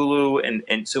partners in Hulu,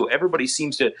 and so everybody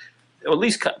seems to. At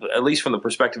least from the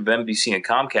perspective of NBC and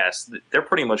Comcast, they're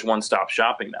pretty much one-stop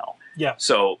shopping now. Yeah.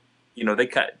 So, they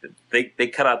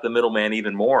cut out the middleman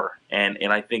even more, and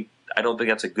I don't think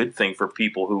that's a good thing for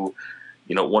people who,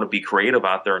 want to be creative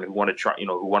out there and who want to try,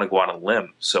 who want to go out on a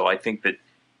limb. So I think that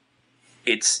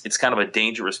it's kind of a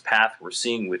dangerous path we're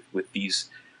seeing with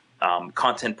these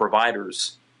content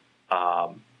providers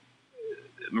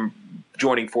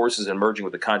joining forces and merging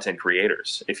with the content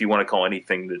creators, if you want to call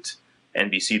anything that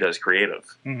NBC does creative.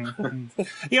 Mm-hmm.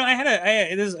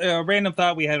 It is a random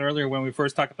thought we had earlier when we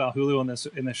first talked about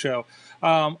Hulu in the show.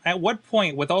 At what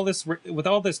point, with all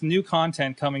this new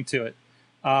content coming to it,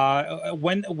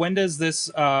 when does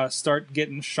this start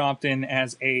getting shopped in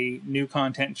as a new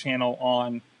content channel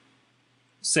on,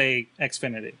 say,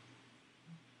 Xfinity?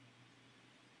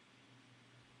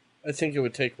 I think it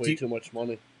would take way too much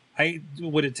money.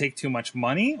 Would it take too much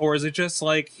money, or is it just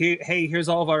like, hey, here's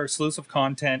all of our exclusive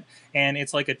content, and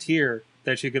it's like a tier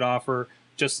that you could offer,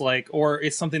 just like, or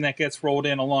it's something that gets rolled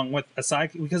in along with a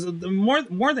side? Because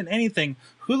more than anything,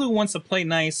 Hulu wants to play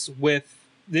nice with.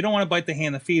 They don't want to bite the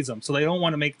hand that feeds them, so they don't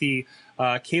want to make the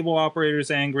cable operators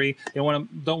angry. They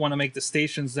don't want to make the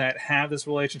stations that have this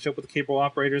relationship with the cable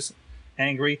operators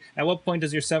angry. At what point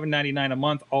does your $7.99 a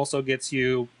month also gets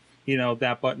you?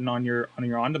 That button on your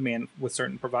on-demand with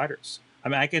certain providers? I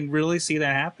mean, I can really see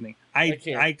that happening.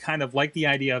 I kind of like the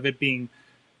idea of it being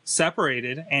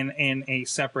separated and a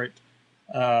separate,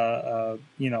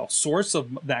 source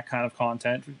of that kind of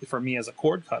content for me as a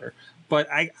cord cutter. But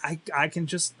I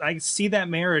see that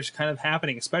marriage kind of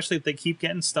happening, especially if they keep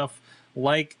getting stuff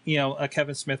like a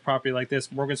Kevin Smith property like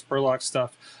this, Morgan Spurlock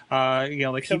stuff.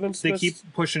 They keep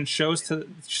pushing shows to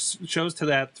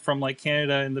that from like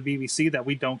Canada and the BBC that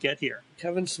we don't get here.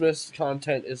 Kevin Smith's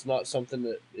content is not something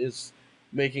that is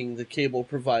making the cable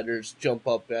providers jump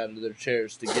up out of their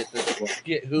chairs to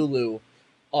get Hulu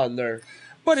on their.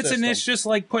 But it's just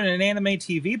like putting an anime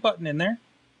TV button in there.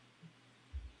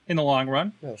 In the long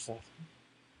run, no, it's not.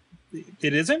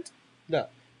 It isn't. No.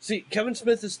 See, Kevin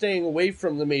Smith is staying away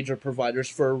from the major providers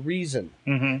for a reason.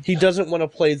 Mm-hmm. He doesn't want to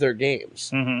play their games.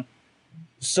 Mm-hmm.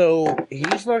 So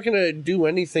he's not going to do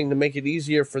anything to make it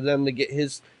easier for them to get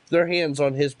their hands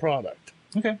on his product.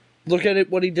 Okay. Look at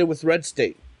what he did with Red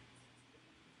State.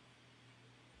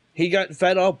 He got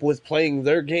fed up with playing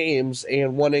their games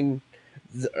and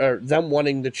them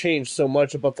wanting to change so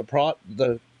much about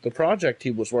the project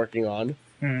he was working on,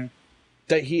 mm-hmm.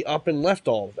 that he up and left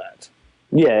all of that.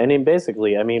 Yeah, I mean,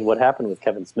 basically, I mean, what happened with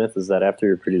Kevin Smith is that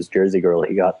after he produced Jersey Girl,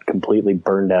 he got completely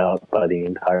burned out by the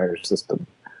entire system,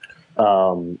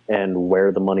 and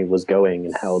where the money was going,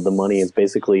 and how the money is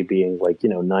basically being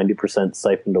 90%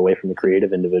 siphoned away from the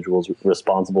creative individuals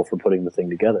responsible for putting the thing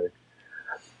together.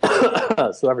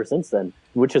 So ever since then,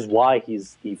 which is why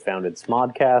he founded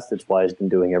Smodcast. It's why he's been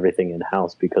doing everything in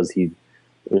house, because he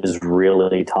is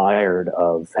really tired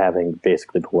of having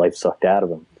basically the life sucked out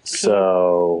of him.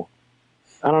 So.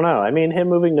 I don't know. I mean, him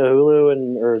moving to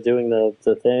Hulu or doing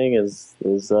the thing is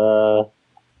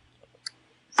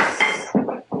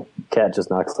cat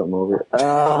just knocked something over.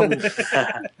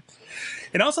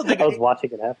 And also think I was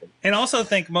watching it happen. And also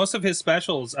think most of his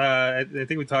specials, I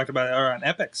think we talked about it, are on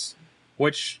Epix,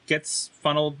 which gets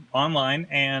funneled online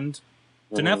and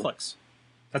to Netflix.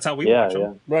 That's how we watch them.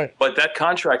 Yeah. Right. But that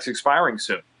contract's expiring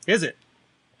soon. Is it?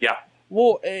 Yeah.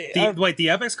 Well, the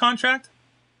Epix contract?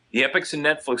 The Epix and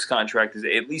Netflix contract is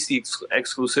at least the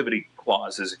exclusivity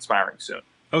clause is expiring soon.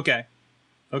 Okay.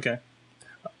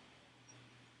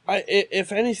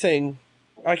 If anything,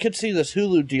 I could see this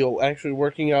Hulu deal actually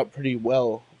working out pretty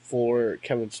well for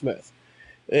Kevin Smith,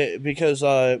 because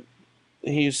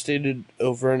he's stated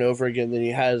over and over again that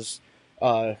he has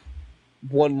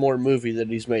one more movie that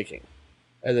he's making,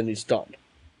 and then he's done.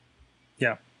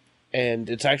 Yeah. And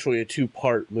it's actually a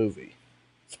 2-part movie.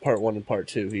 It's part 1 and part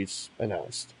 2. He's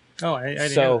announced. Oh, I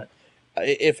didn't know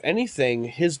that. If anything,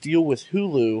 his deal with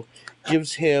Hulu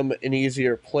gives him an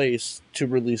easier place to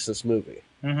release this movie.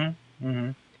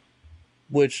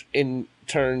 Which in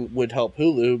turn would help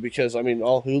Hulu, because I mean,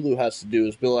 all Hulu has to do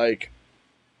is be like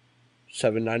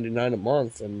 $7.99 a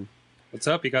month, and what's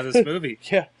up? You got this movie.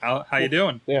 Yeah. How you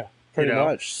doing? Yeah, pretty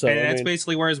much. So and that's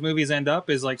basically where his movies end up,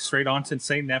 is like straight on to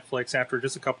say Netflix after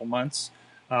just a couple months.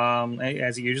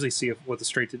 As you usually see with the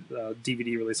straight to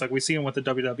DVD release, like we see him with the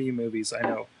WWE movies. I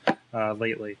know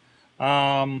lately.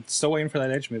 Still waiting for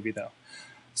that Edge movie though.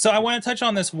 So I want to touch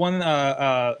on this one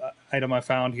item I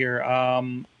found here.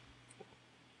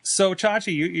 So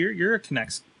Chachi, you're a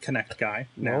Connect guy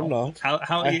now. No, I'm not.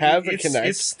 How I have a Kinect.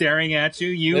 It's staring at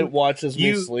you. It watches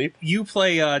me sleep. You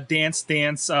play Dance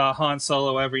Han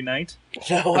Solo every night.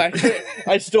 No,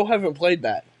 I still haven't played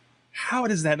that. How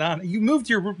does that not? You moved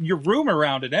your room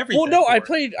around and everything. Well, no, I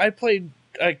played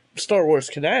Star Wars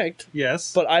Connect.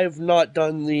 Yes, but I have not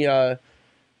done the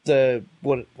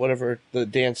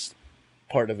dance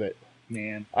part of it.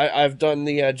 Man, I've done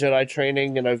the Jedi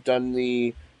training, and I've done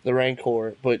the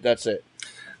Rancor, but that's it.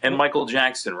 And Michael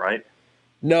Jackson, right?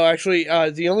 No, actually,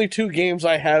 the only 2 games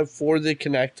I have for the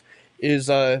Kinect is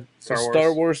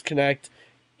Star Wars Kinect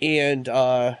and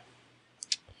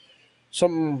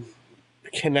some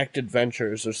Kinect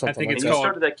Adventures or something. I think like it's that. You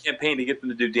started that campaign to get them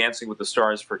to do Dancing with the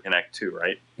Stars for Kinect too,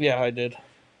 right? Yeah, I did.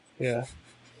 Yeah.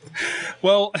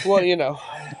 Well, you know.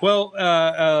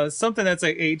 Well, something that's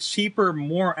a cheaper,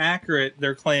 more accurate,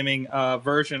 they're claiming,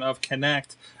 version of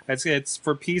Kinect. It's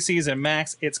for PCs and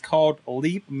Macs. It's called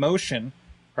Leap Motion,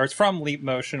 or it's from Leap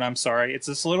Motion. I'm sorry. It's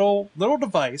this little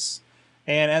device,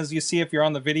 and as you see, if you're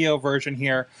on the video version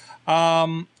here,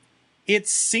 it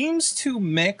seems to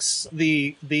mix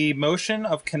the motion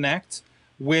of Kinect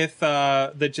with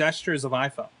the gestures of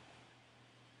iPhone.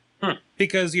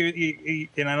 Because you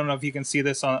and I don't know if you can see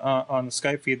this on the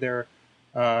Skype feed there,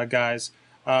 guys,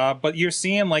 but you're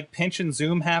seeing like pinch and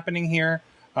zoom happening here.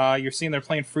 You're seeing they're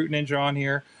playing Fruit Ninja on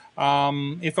here.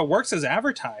 If it works as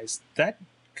advertised, that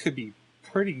could be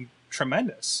pretty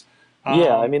tremendous.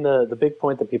 Yeah, I mean, the big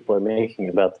point that people are making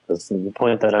about this, and the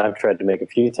point that I've tried to make a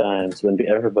few times when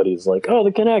everybody's like, oh,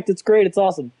 the Kinect, it's great, it's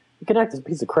awesome. The Kinect is a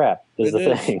piece of crap, is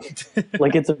the thing.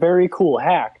 Like, it's a very cool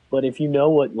hack, but if you know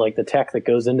what, like, the tech that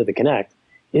goes into the Kinect,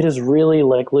 it is really,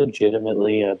 like,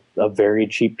 legitimately a very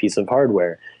cheap piece of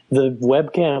hardware. The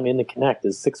webcam in the Kinect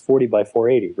is 640 by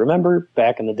 480. Remember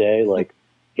back in the day, like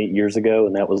 8 years ago,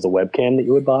 and that was the webcam that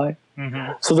you would buy?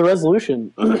 Mm-hmm. So the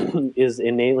resolution is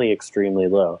innately extremely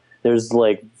low. There's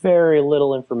like very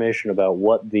little information about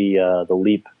what the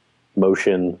Leap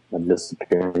Motion. I'm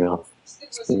disappearing off.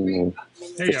 There you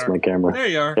are. My camera. There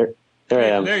you are. There I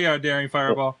am. There you are, Daring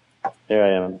Fireball. There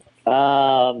I am.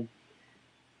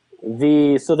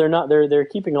 So they're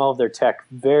keeping all of their tech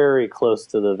very close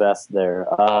to the vest there.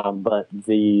 But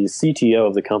the CTO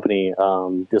of the company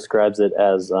describes it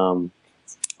as a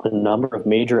number of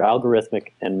major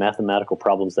algorithmic and mathematical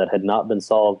problems that had not been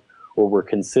solved or were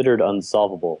considered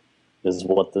unsolvable is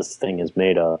what this thing is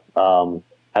made of.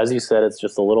 As you said, it's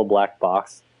just a little black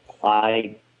box.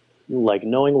 Like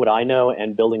knowing what I know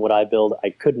and building what I build,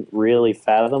 I couldn't really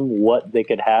fathom what they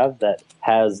could have that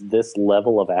has this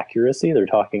level of accuracy. They're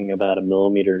talking about a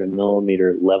millimeter to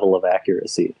millimeter level of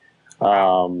accuracy.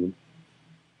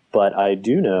 but I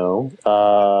do know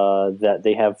that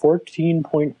they have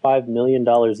 $14.5 million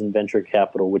in venture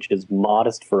capital, which is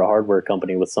modest for a hardware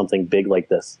company with something big like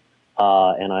this.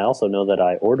 And I also know that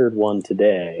I ordered one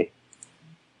today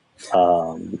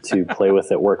to play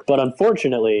with at work. But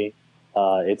unfortunately,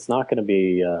 it's not going to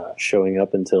be showing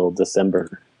up until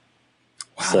December.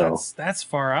 Wow, that's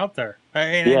far out there.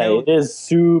 I know, it is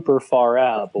super far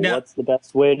out, but now, what's the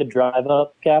best way to drive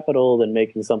up capital than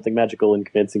making something magical and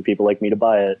convincing people like me to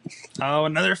buy it? Oh,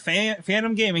 another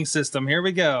Phantom gaming system. Here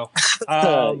we go.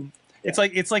 It's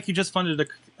like you just funded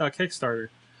a Kickstarter.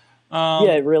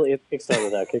 Yeah, it really it Kickstarter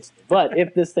without Kickstarter. But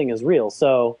if this thing is real,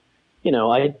 so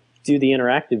I do the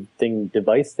interactive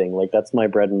device thing, like that's my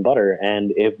bread and butter.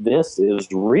 And if this is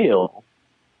real,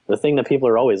 the thing that people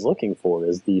are always looking for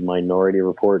is the Minority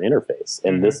Report interface,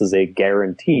 and this is a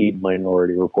guaranteed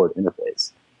Minority Report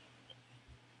interface.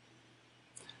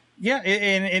 Yeah,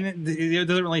 and it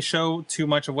doesn't really show too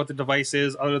much of what the device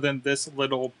is other than this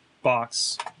little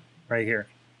box right here.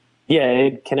 Yeah,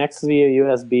 it connects via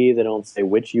USB. They don't say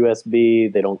which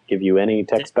USB. They don't give you any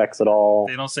tech specs at all.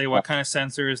 They don't say what kind of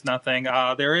sensors, nothing.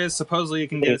 There is, supposedly you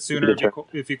can get it sooner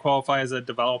if you qualify as a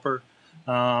developer.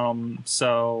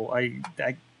 So I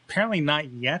apparently not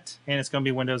yet, and it's going to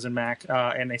be Windows and Mac.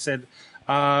 And they said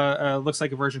looks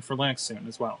like a version for Linux soon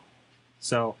as well.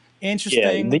 So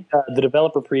interesting. Yeah, the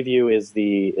developer preview is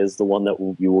the one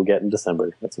that you will get in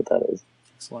December. That's what that is.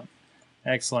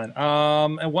 Excellent.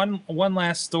 And one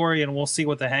last story, and we'll see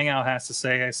what the Hangout has to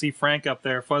say. I see Frank up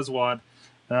there, Fuzzwad.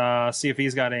 See if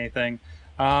he's got anything.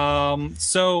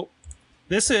 So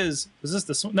this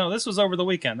was over the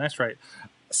weekend. That's right.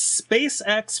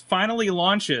 SpaceX finally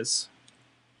launches.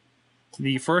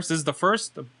 The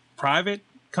first private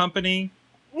company.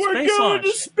 We're going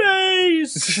to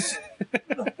space.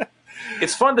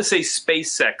 It's fun to say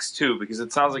space sex too, because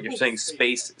it sounds like you're saying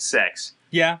space sex.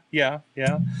 Yeah.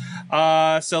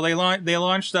 So they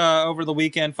launched over the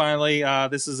weekend. Finally,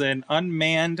 this is an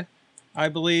unmanned, I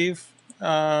believe,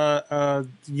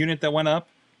 unit that went up.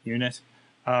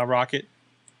 Rocket.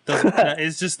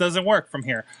 It just doesn't work from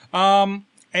here. And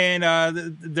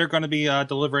they're going to be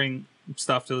delivering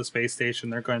stuff to the space station.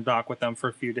 They're going to dock with them for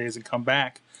a few days and come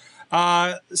back.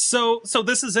 So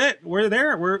this is it. We're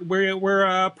there. We're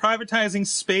privatizing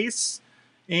space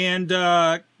and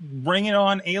bringing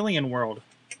on alien world.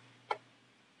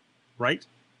 Right?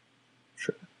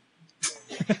 Sure.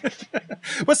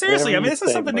 But seriously, I mean, this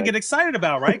is something to get excited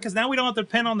about, right? Because now we don't have to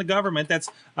depend on the government that's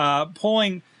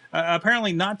pulling.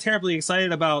 Apparently, not terribly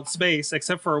excited about space,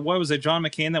 except for what was it, John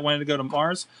McCain that wanted to go to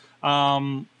Mars.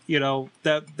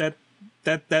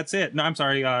 That's it. No, I'm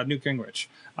sorry, Newt Gingrich.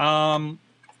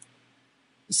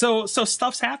 So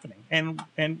stuff's happening, and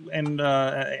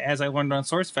as I learned on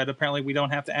SourceFed, apparently we don't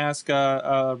have to ask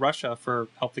Russia for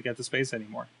help to get to space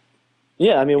anymore.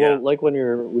 Yeah, I mean, well, like when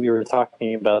we were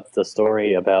talking about the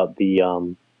story about the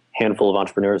handful of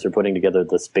entrepreneurs who are putting together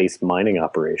the space mining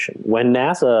operation, when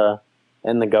NASA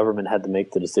and the government had to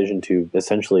make the decision to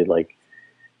essentially, like,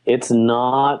 it's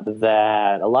not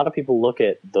that a lot of people look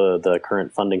at the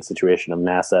current funding situation of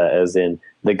NASA as in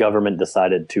the government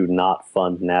decided to not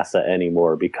fund NASA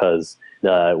anymore because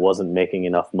it wasn't making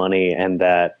enough money, and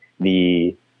that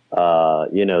the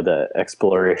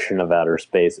exploration of outer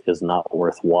space is not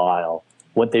worthwhile.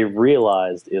 What they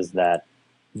realized is that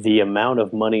the amount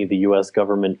of money the U.S.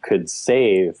 government could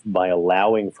save by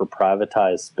allowing for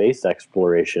privatized space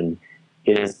exploration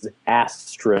is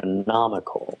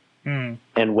astronomical. And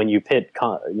when you pit,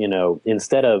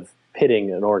 instead of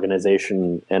pitting an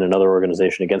organization and another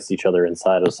organization against each other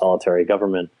inside a solitary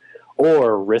government,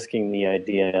 or risking the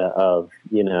idea of,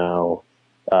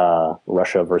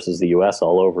 Russia versus the U.S.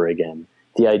 all over again,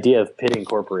 the idea of pitting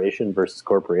corporation versus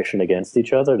corporation against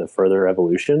each other to further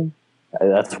evolution,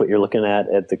 that's what you're looking at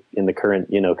in the current,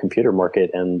 computer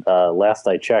market. And last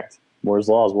I checked, Moore's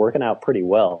Law is working out pretty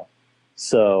well.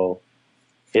 So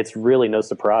it's really no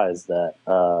surprise that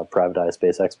privatized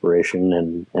space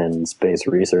exploration and space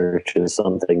research is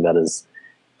something that is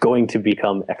going to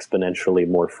become exponentially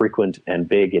more frequent and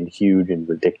big and huge and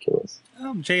ridiculous.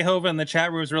 Jay Hova in the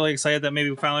chat room is really excited that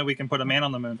maybe finally we can put a man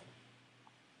on the moon.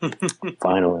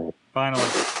 Finally.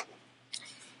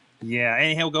 Yeah,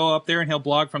 and he'll go up there and he'll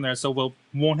blog from there, so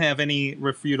won't have any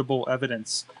refutable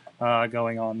evidence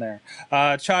going on there.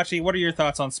 Chachi, what are your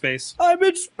thoughts on space? I'm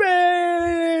in space!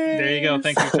 There you go.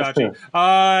 Thank you, Chachi.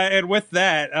 And with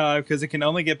that, because it can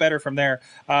only get better from there,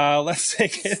 let's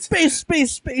take it. Space. We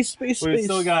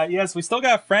still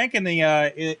got Frank in the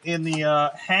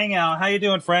hangout. How you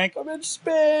doing, Frank? I'm in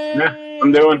space! Yeah,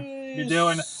 I'm doing. You're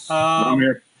doing. I'm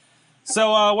here.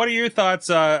 So, what are your thoughts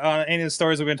on any of the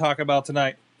stories we're going to talk about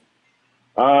tonight?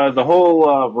 The whole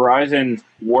Verizon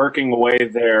working away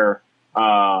their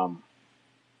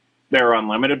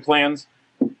unlimited plans.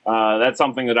 That's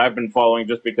something that I've been following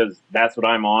just because that's what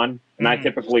I'm on, and I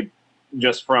typically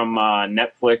just from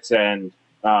Netflix and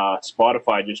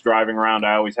Spotify, just driving around.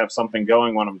 I always have something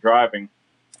going when I'm driving,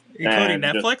 Including and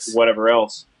Netflix? just whatever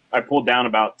else. I pulled down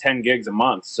about 10 gigs a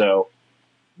month, so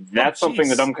that's something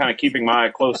that I'm kind of keeping my eye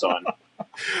close on.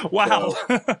 Wow.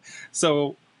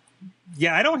 So,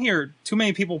 yeah, I don't hear too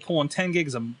many people pulling 10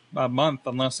 gigs a month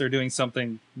unless they're doing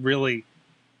something really.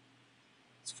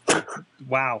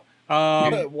 Wow.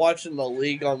 Watching the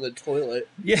league on the toilet.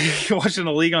 Yeah, you're watching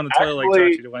the league on the toilet like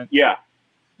Actually, Chachi went. yeah.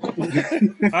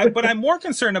 But I'm more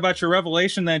concerned about your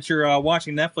revelation that you're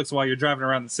watching Netflix while you're driving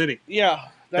around the city. Yeah,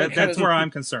 That's where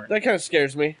I'm concerned. That kind of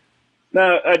scares me.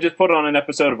 No, I just put on an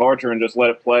episode of Archer and just let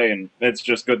it play, and it's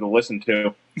just good to listen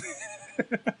to.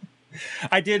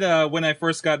 I did, when I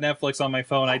first got Netflix on my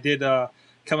phone, I did,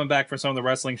 coming back from some of the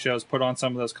wrestling shows, put on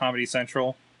some of those Comedy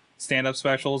Central stand-up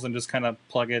specials and just kind of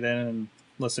plug it in and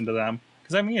listen to them.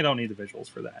 Because, I mean, you don't need the visuals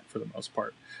for that, for the most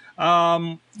part.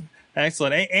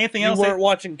 Excellent. Anything else? You weren't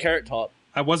watching Carrot Top.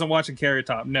 I wasn't watching Carrot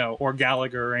Top, no, or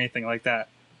Gallagher or anything like that.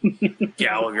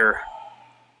 Gallagher.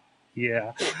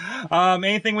 Yeah.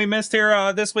 Anything we missed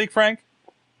here this week, Frank?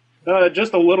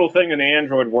 Just a little thing in the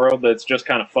Android world that's just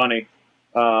kind of funny.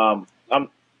 I'm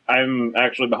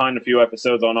actually behind a few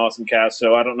episodes on AwesomeCast,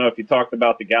 so I don't know if you talked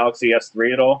about the Galaxy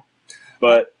S3 at all,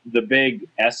 but the big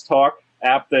S Talk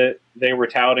app that they were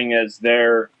touting as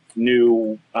their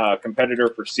new competitor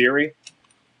for Siri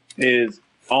is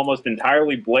almost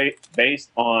entirely based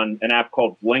on an app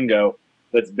called Blingo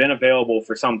that's been available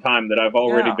for some time that I've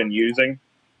already been using,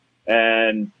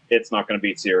 and it's not going to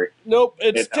beat Siri. Nope,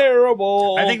 it's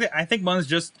terrible. I think Munz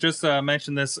just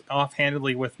mentioned this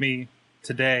offhandedly with me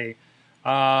today.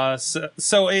 So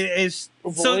it is.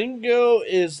 Blingo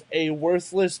is a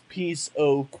worthless piece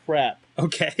of crap.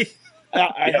 Okay.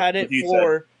 I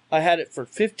had it for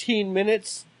 15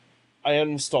 minutes. I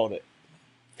uninstalled it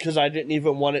because I didn't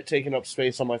even want it taking up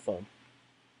space on my phone.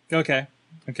 Okay.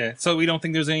 So we don't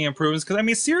think there's any improvements because I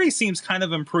mean Siri seems kind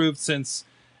of improved since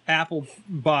Apple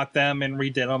bought them and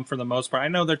redid them for the most part. I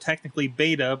know they're technically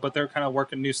beta, but they're kind of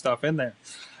working new stuff in there.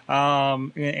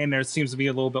 And there seems to be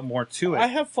a little bit more to it. I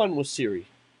have fun with Siri.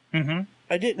 Mm-hmm.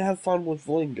 I didn't have fun with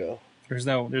Blingo. There's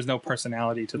no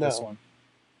personality to this one.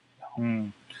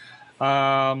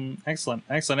 Excellent.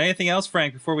 Anything else,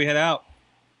 Frank, before we head out?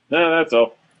 No, that's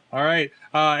all. All right.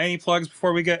 Any plugs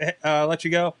before we let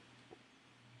you go?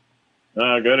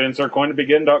 Go to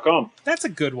insertcointobegin.com. That's a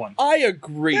good one. I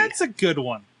agree. That's a good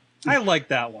one. I like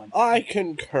that one. I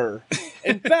concur.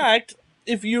 In fact,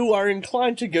 if you are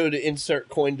inclined to go to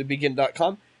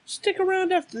insertcointobegin.com, stick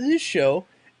around after this show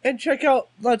and check out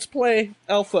Let's Play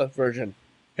Alpha version.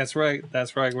 That's right.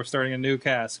 We're starting a new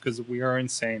cast because we are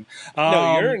insane.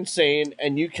 No, you're insane,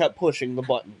 and you kept pushing the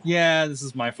button. Yeah, this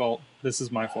is my fault.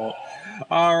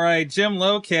 All right, Jim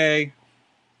Lokay.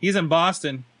 He's in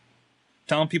Boston,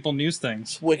 telling people news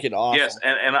things. It's wicked awesome. Yes,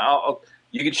 and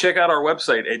you can check out our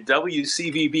website at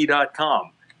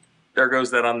wcvb.com. There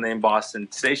goes that unnamed Boston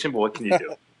station, but what can you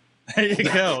do?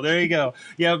 There you go.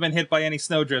 You haven't been hit by any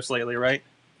snowdrifts lately, right?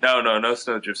 No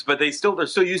snowdrifts. But they're still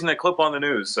using that clip on the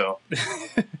news, so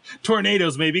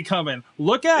tornadoes may be coming.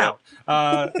 Look out!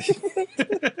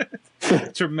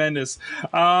 Tremendous.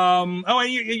 And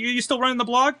you still running the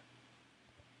blog?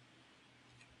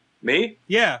 Me?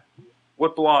 Yeah.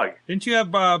 What blog? Didn't you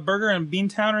have Burger and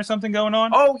Beantown or something going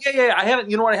on? Oh yeah. I haven't.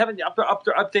 You know what? I haven't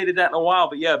updated that in a while.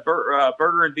 But yeah,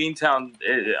 Burger and Beantown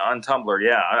on Tumblr.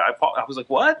 Yeah, I was like,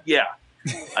 what? Yeah.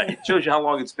 It shows you how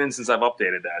long it's been since I've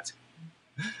updated that.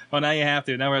 Well, now you have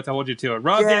to. Now we have to hold you to it.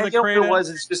 Rob yeah, De La Creta. It was.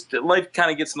 It's just life kind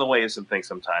of gets in the way of some things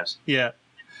sometimes. Yeah.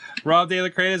 Rob De La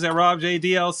Creta is at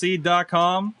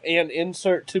robjdlc.com. And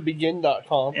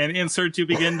inserttobegin.com. And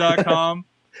inserttobegin.com.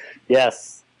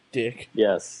 Yes. Dick.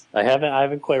 Yes. I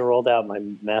haven't quite rolled out my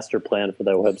master plan for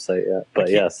that website yet, but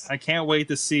yes. I can't wait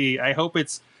to see. I hope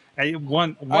it's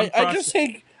one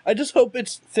I just hope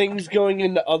it's things going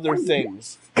into other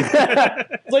things.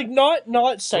 Like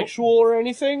not sexual or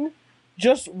anything.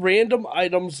 Just random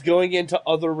items going into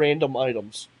other random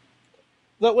items.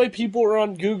 That way people are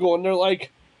on Google and they're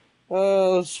like,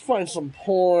 let's find some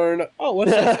porn. Oh,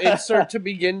 what's this?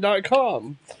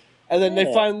 Inserttobegin.com. And then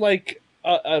they find like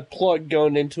a plug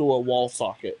going into a wall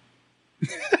socket.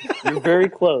 You're very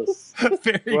close.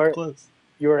 Close.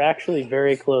 You are actually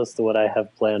very close to what I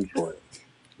have planned for.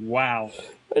 Wow.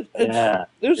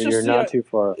 You're not too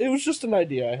far. It was just an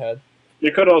idea I had.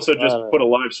 You could also just put a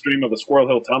live stream of the Squirrel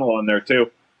Hill Tunnel on there,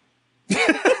 too.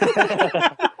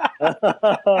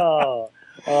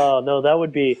 Oh no, that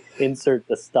would be insert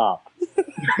the stop.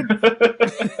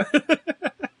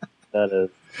 That is.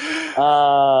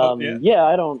 Yeah.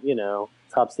 I don't,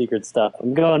 top secret stuff.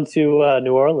 I'm going to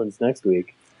New Orleans next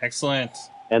week. Excellent.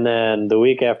 And then the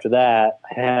week after that,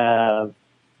 I have,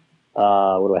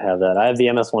 what do I have that? I have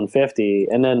the MS 150.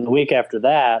 And then the week after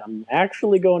that, I'm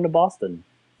actually going to Boston.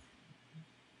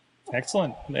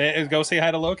 Excellent. Go say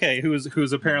hi to Lokay,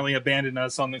 who's apparently abandoned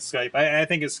us on the Skype. I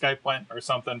think his Skype went or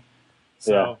something.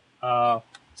 So,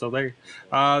 so there you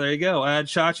go.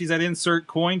 Chachi's at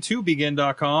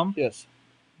insertcoin2begin.com. Yes.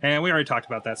 And we already talked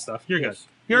about that stuff. You're Yes. good.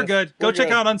 You're Yes. good. Go We're check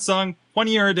good. out Unsung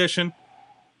 1-year edition.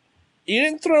 You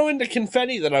didn't throw in the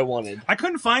confetti that I wanted. I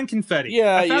couldn't find confetti.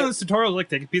 Yeah, I found yeah. this tutorial like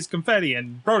take a piece of confetti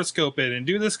and rotoscope it and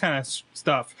do this kind of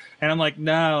stuff. And I'm like,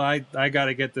 no, I got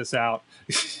to get this out.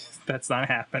 That's not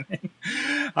happening.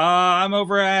 I'm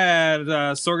over at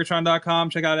Sorgatron.com.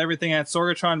 Check out everything at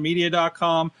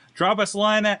SorgatronMedia.com. Drop us a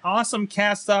line at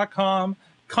AwesomeCast.com.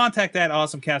 Contact at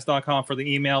AwesomeCast.com for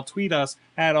the email. Tweet us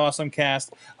at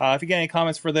AwesomeCast. If you get any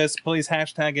comments for this, please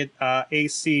hashtag it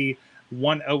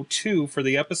AC102 for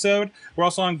the episode. We're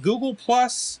also on Google+.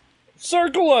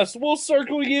 Circle us. We'll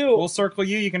circle you. We'll circle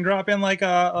you. You can drop in like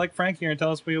Frank here and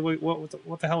tell us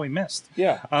what the hell we missed.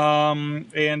 Yeah. And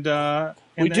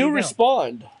We there do you go.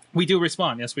 respond. We do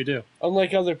respond. Yes, we do.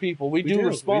 Unlike other people, we do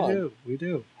respond. We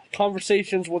do.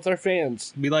 Conversations with our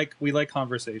fans. We like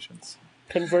conversations.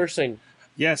 Conversing.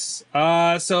 Yes.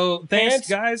 So thanks, Pants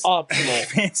guys. optional.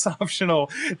 Pants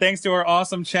optional. Thanks to our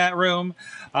awesome chat room.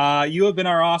 You have been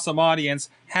our awesome audience.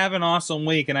 Have an awesome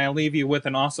week, and I leave you with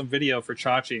an awesome video for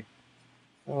Chachi.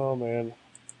 Oh, man.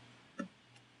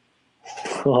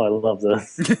 Oh, I love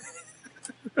this.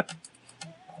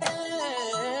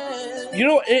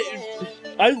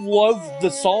 I love the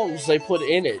songs they put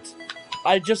in it.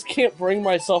 I just can't bring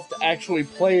myself to actually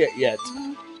play it yet.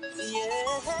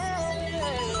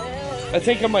 I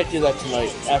think I might do that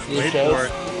tonight after the Wait show. for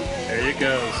it. There it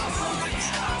goes.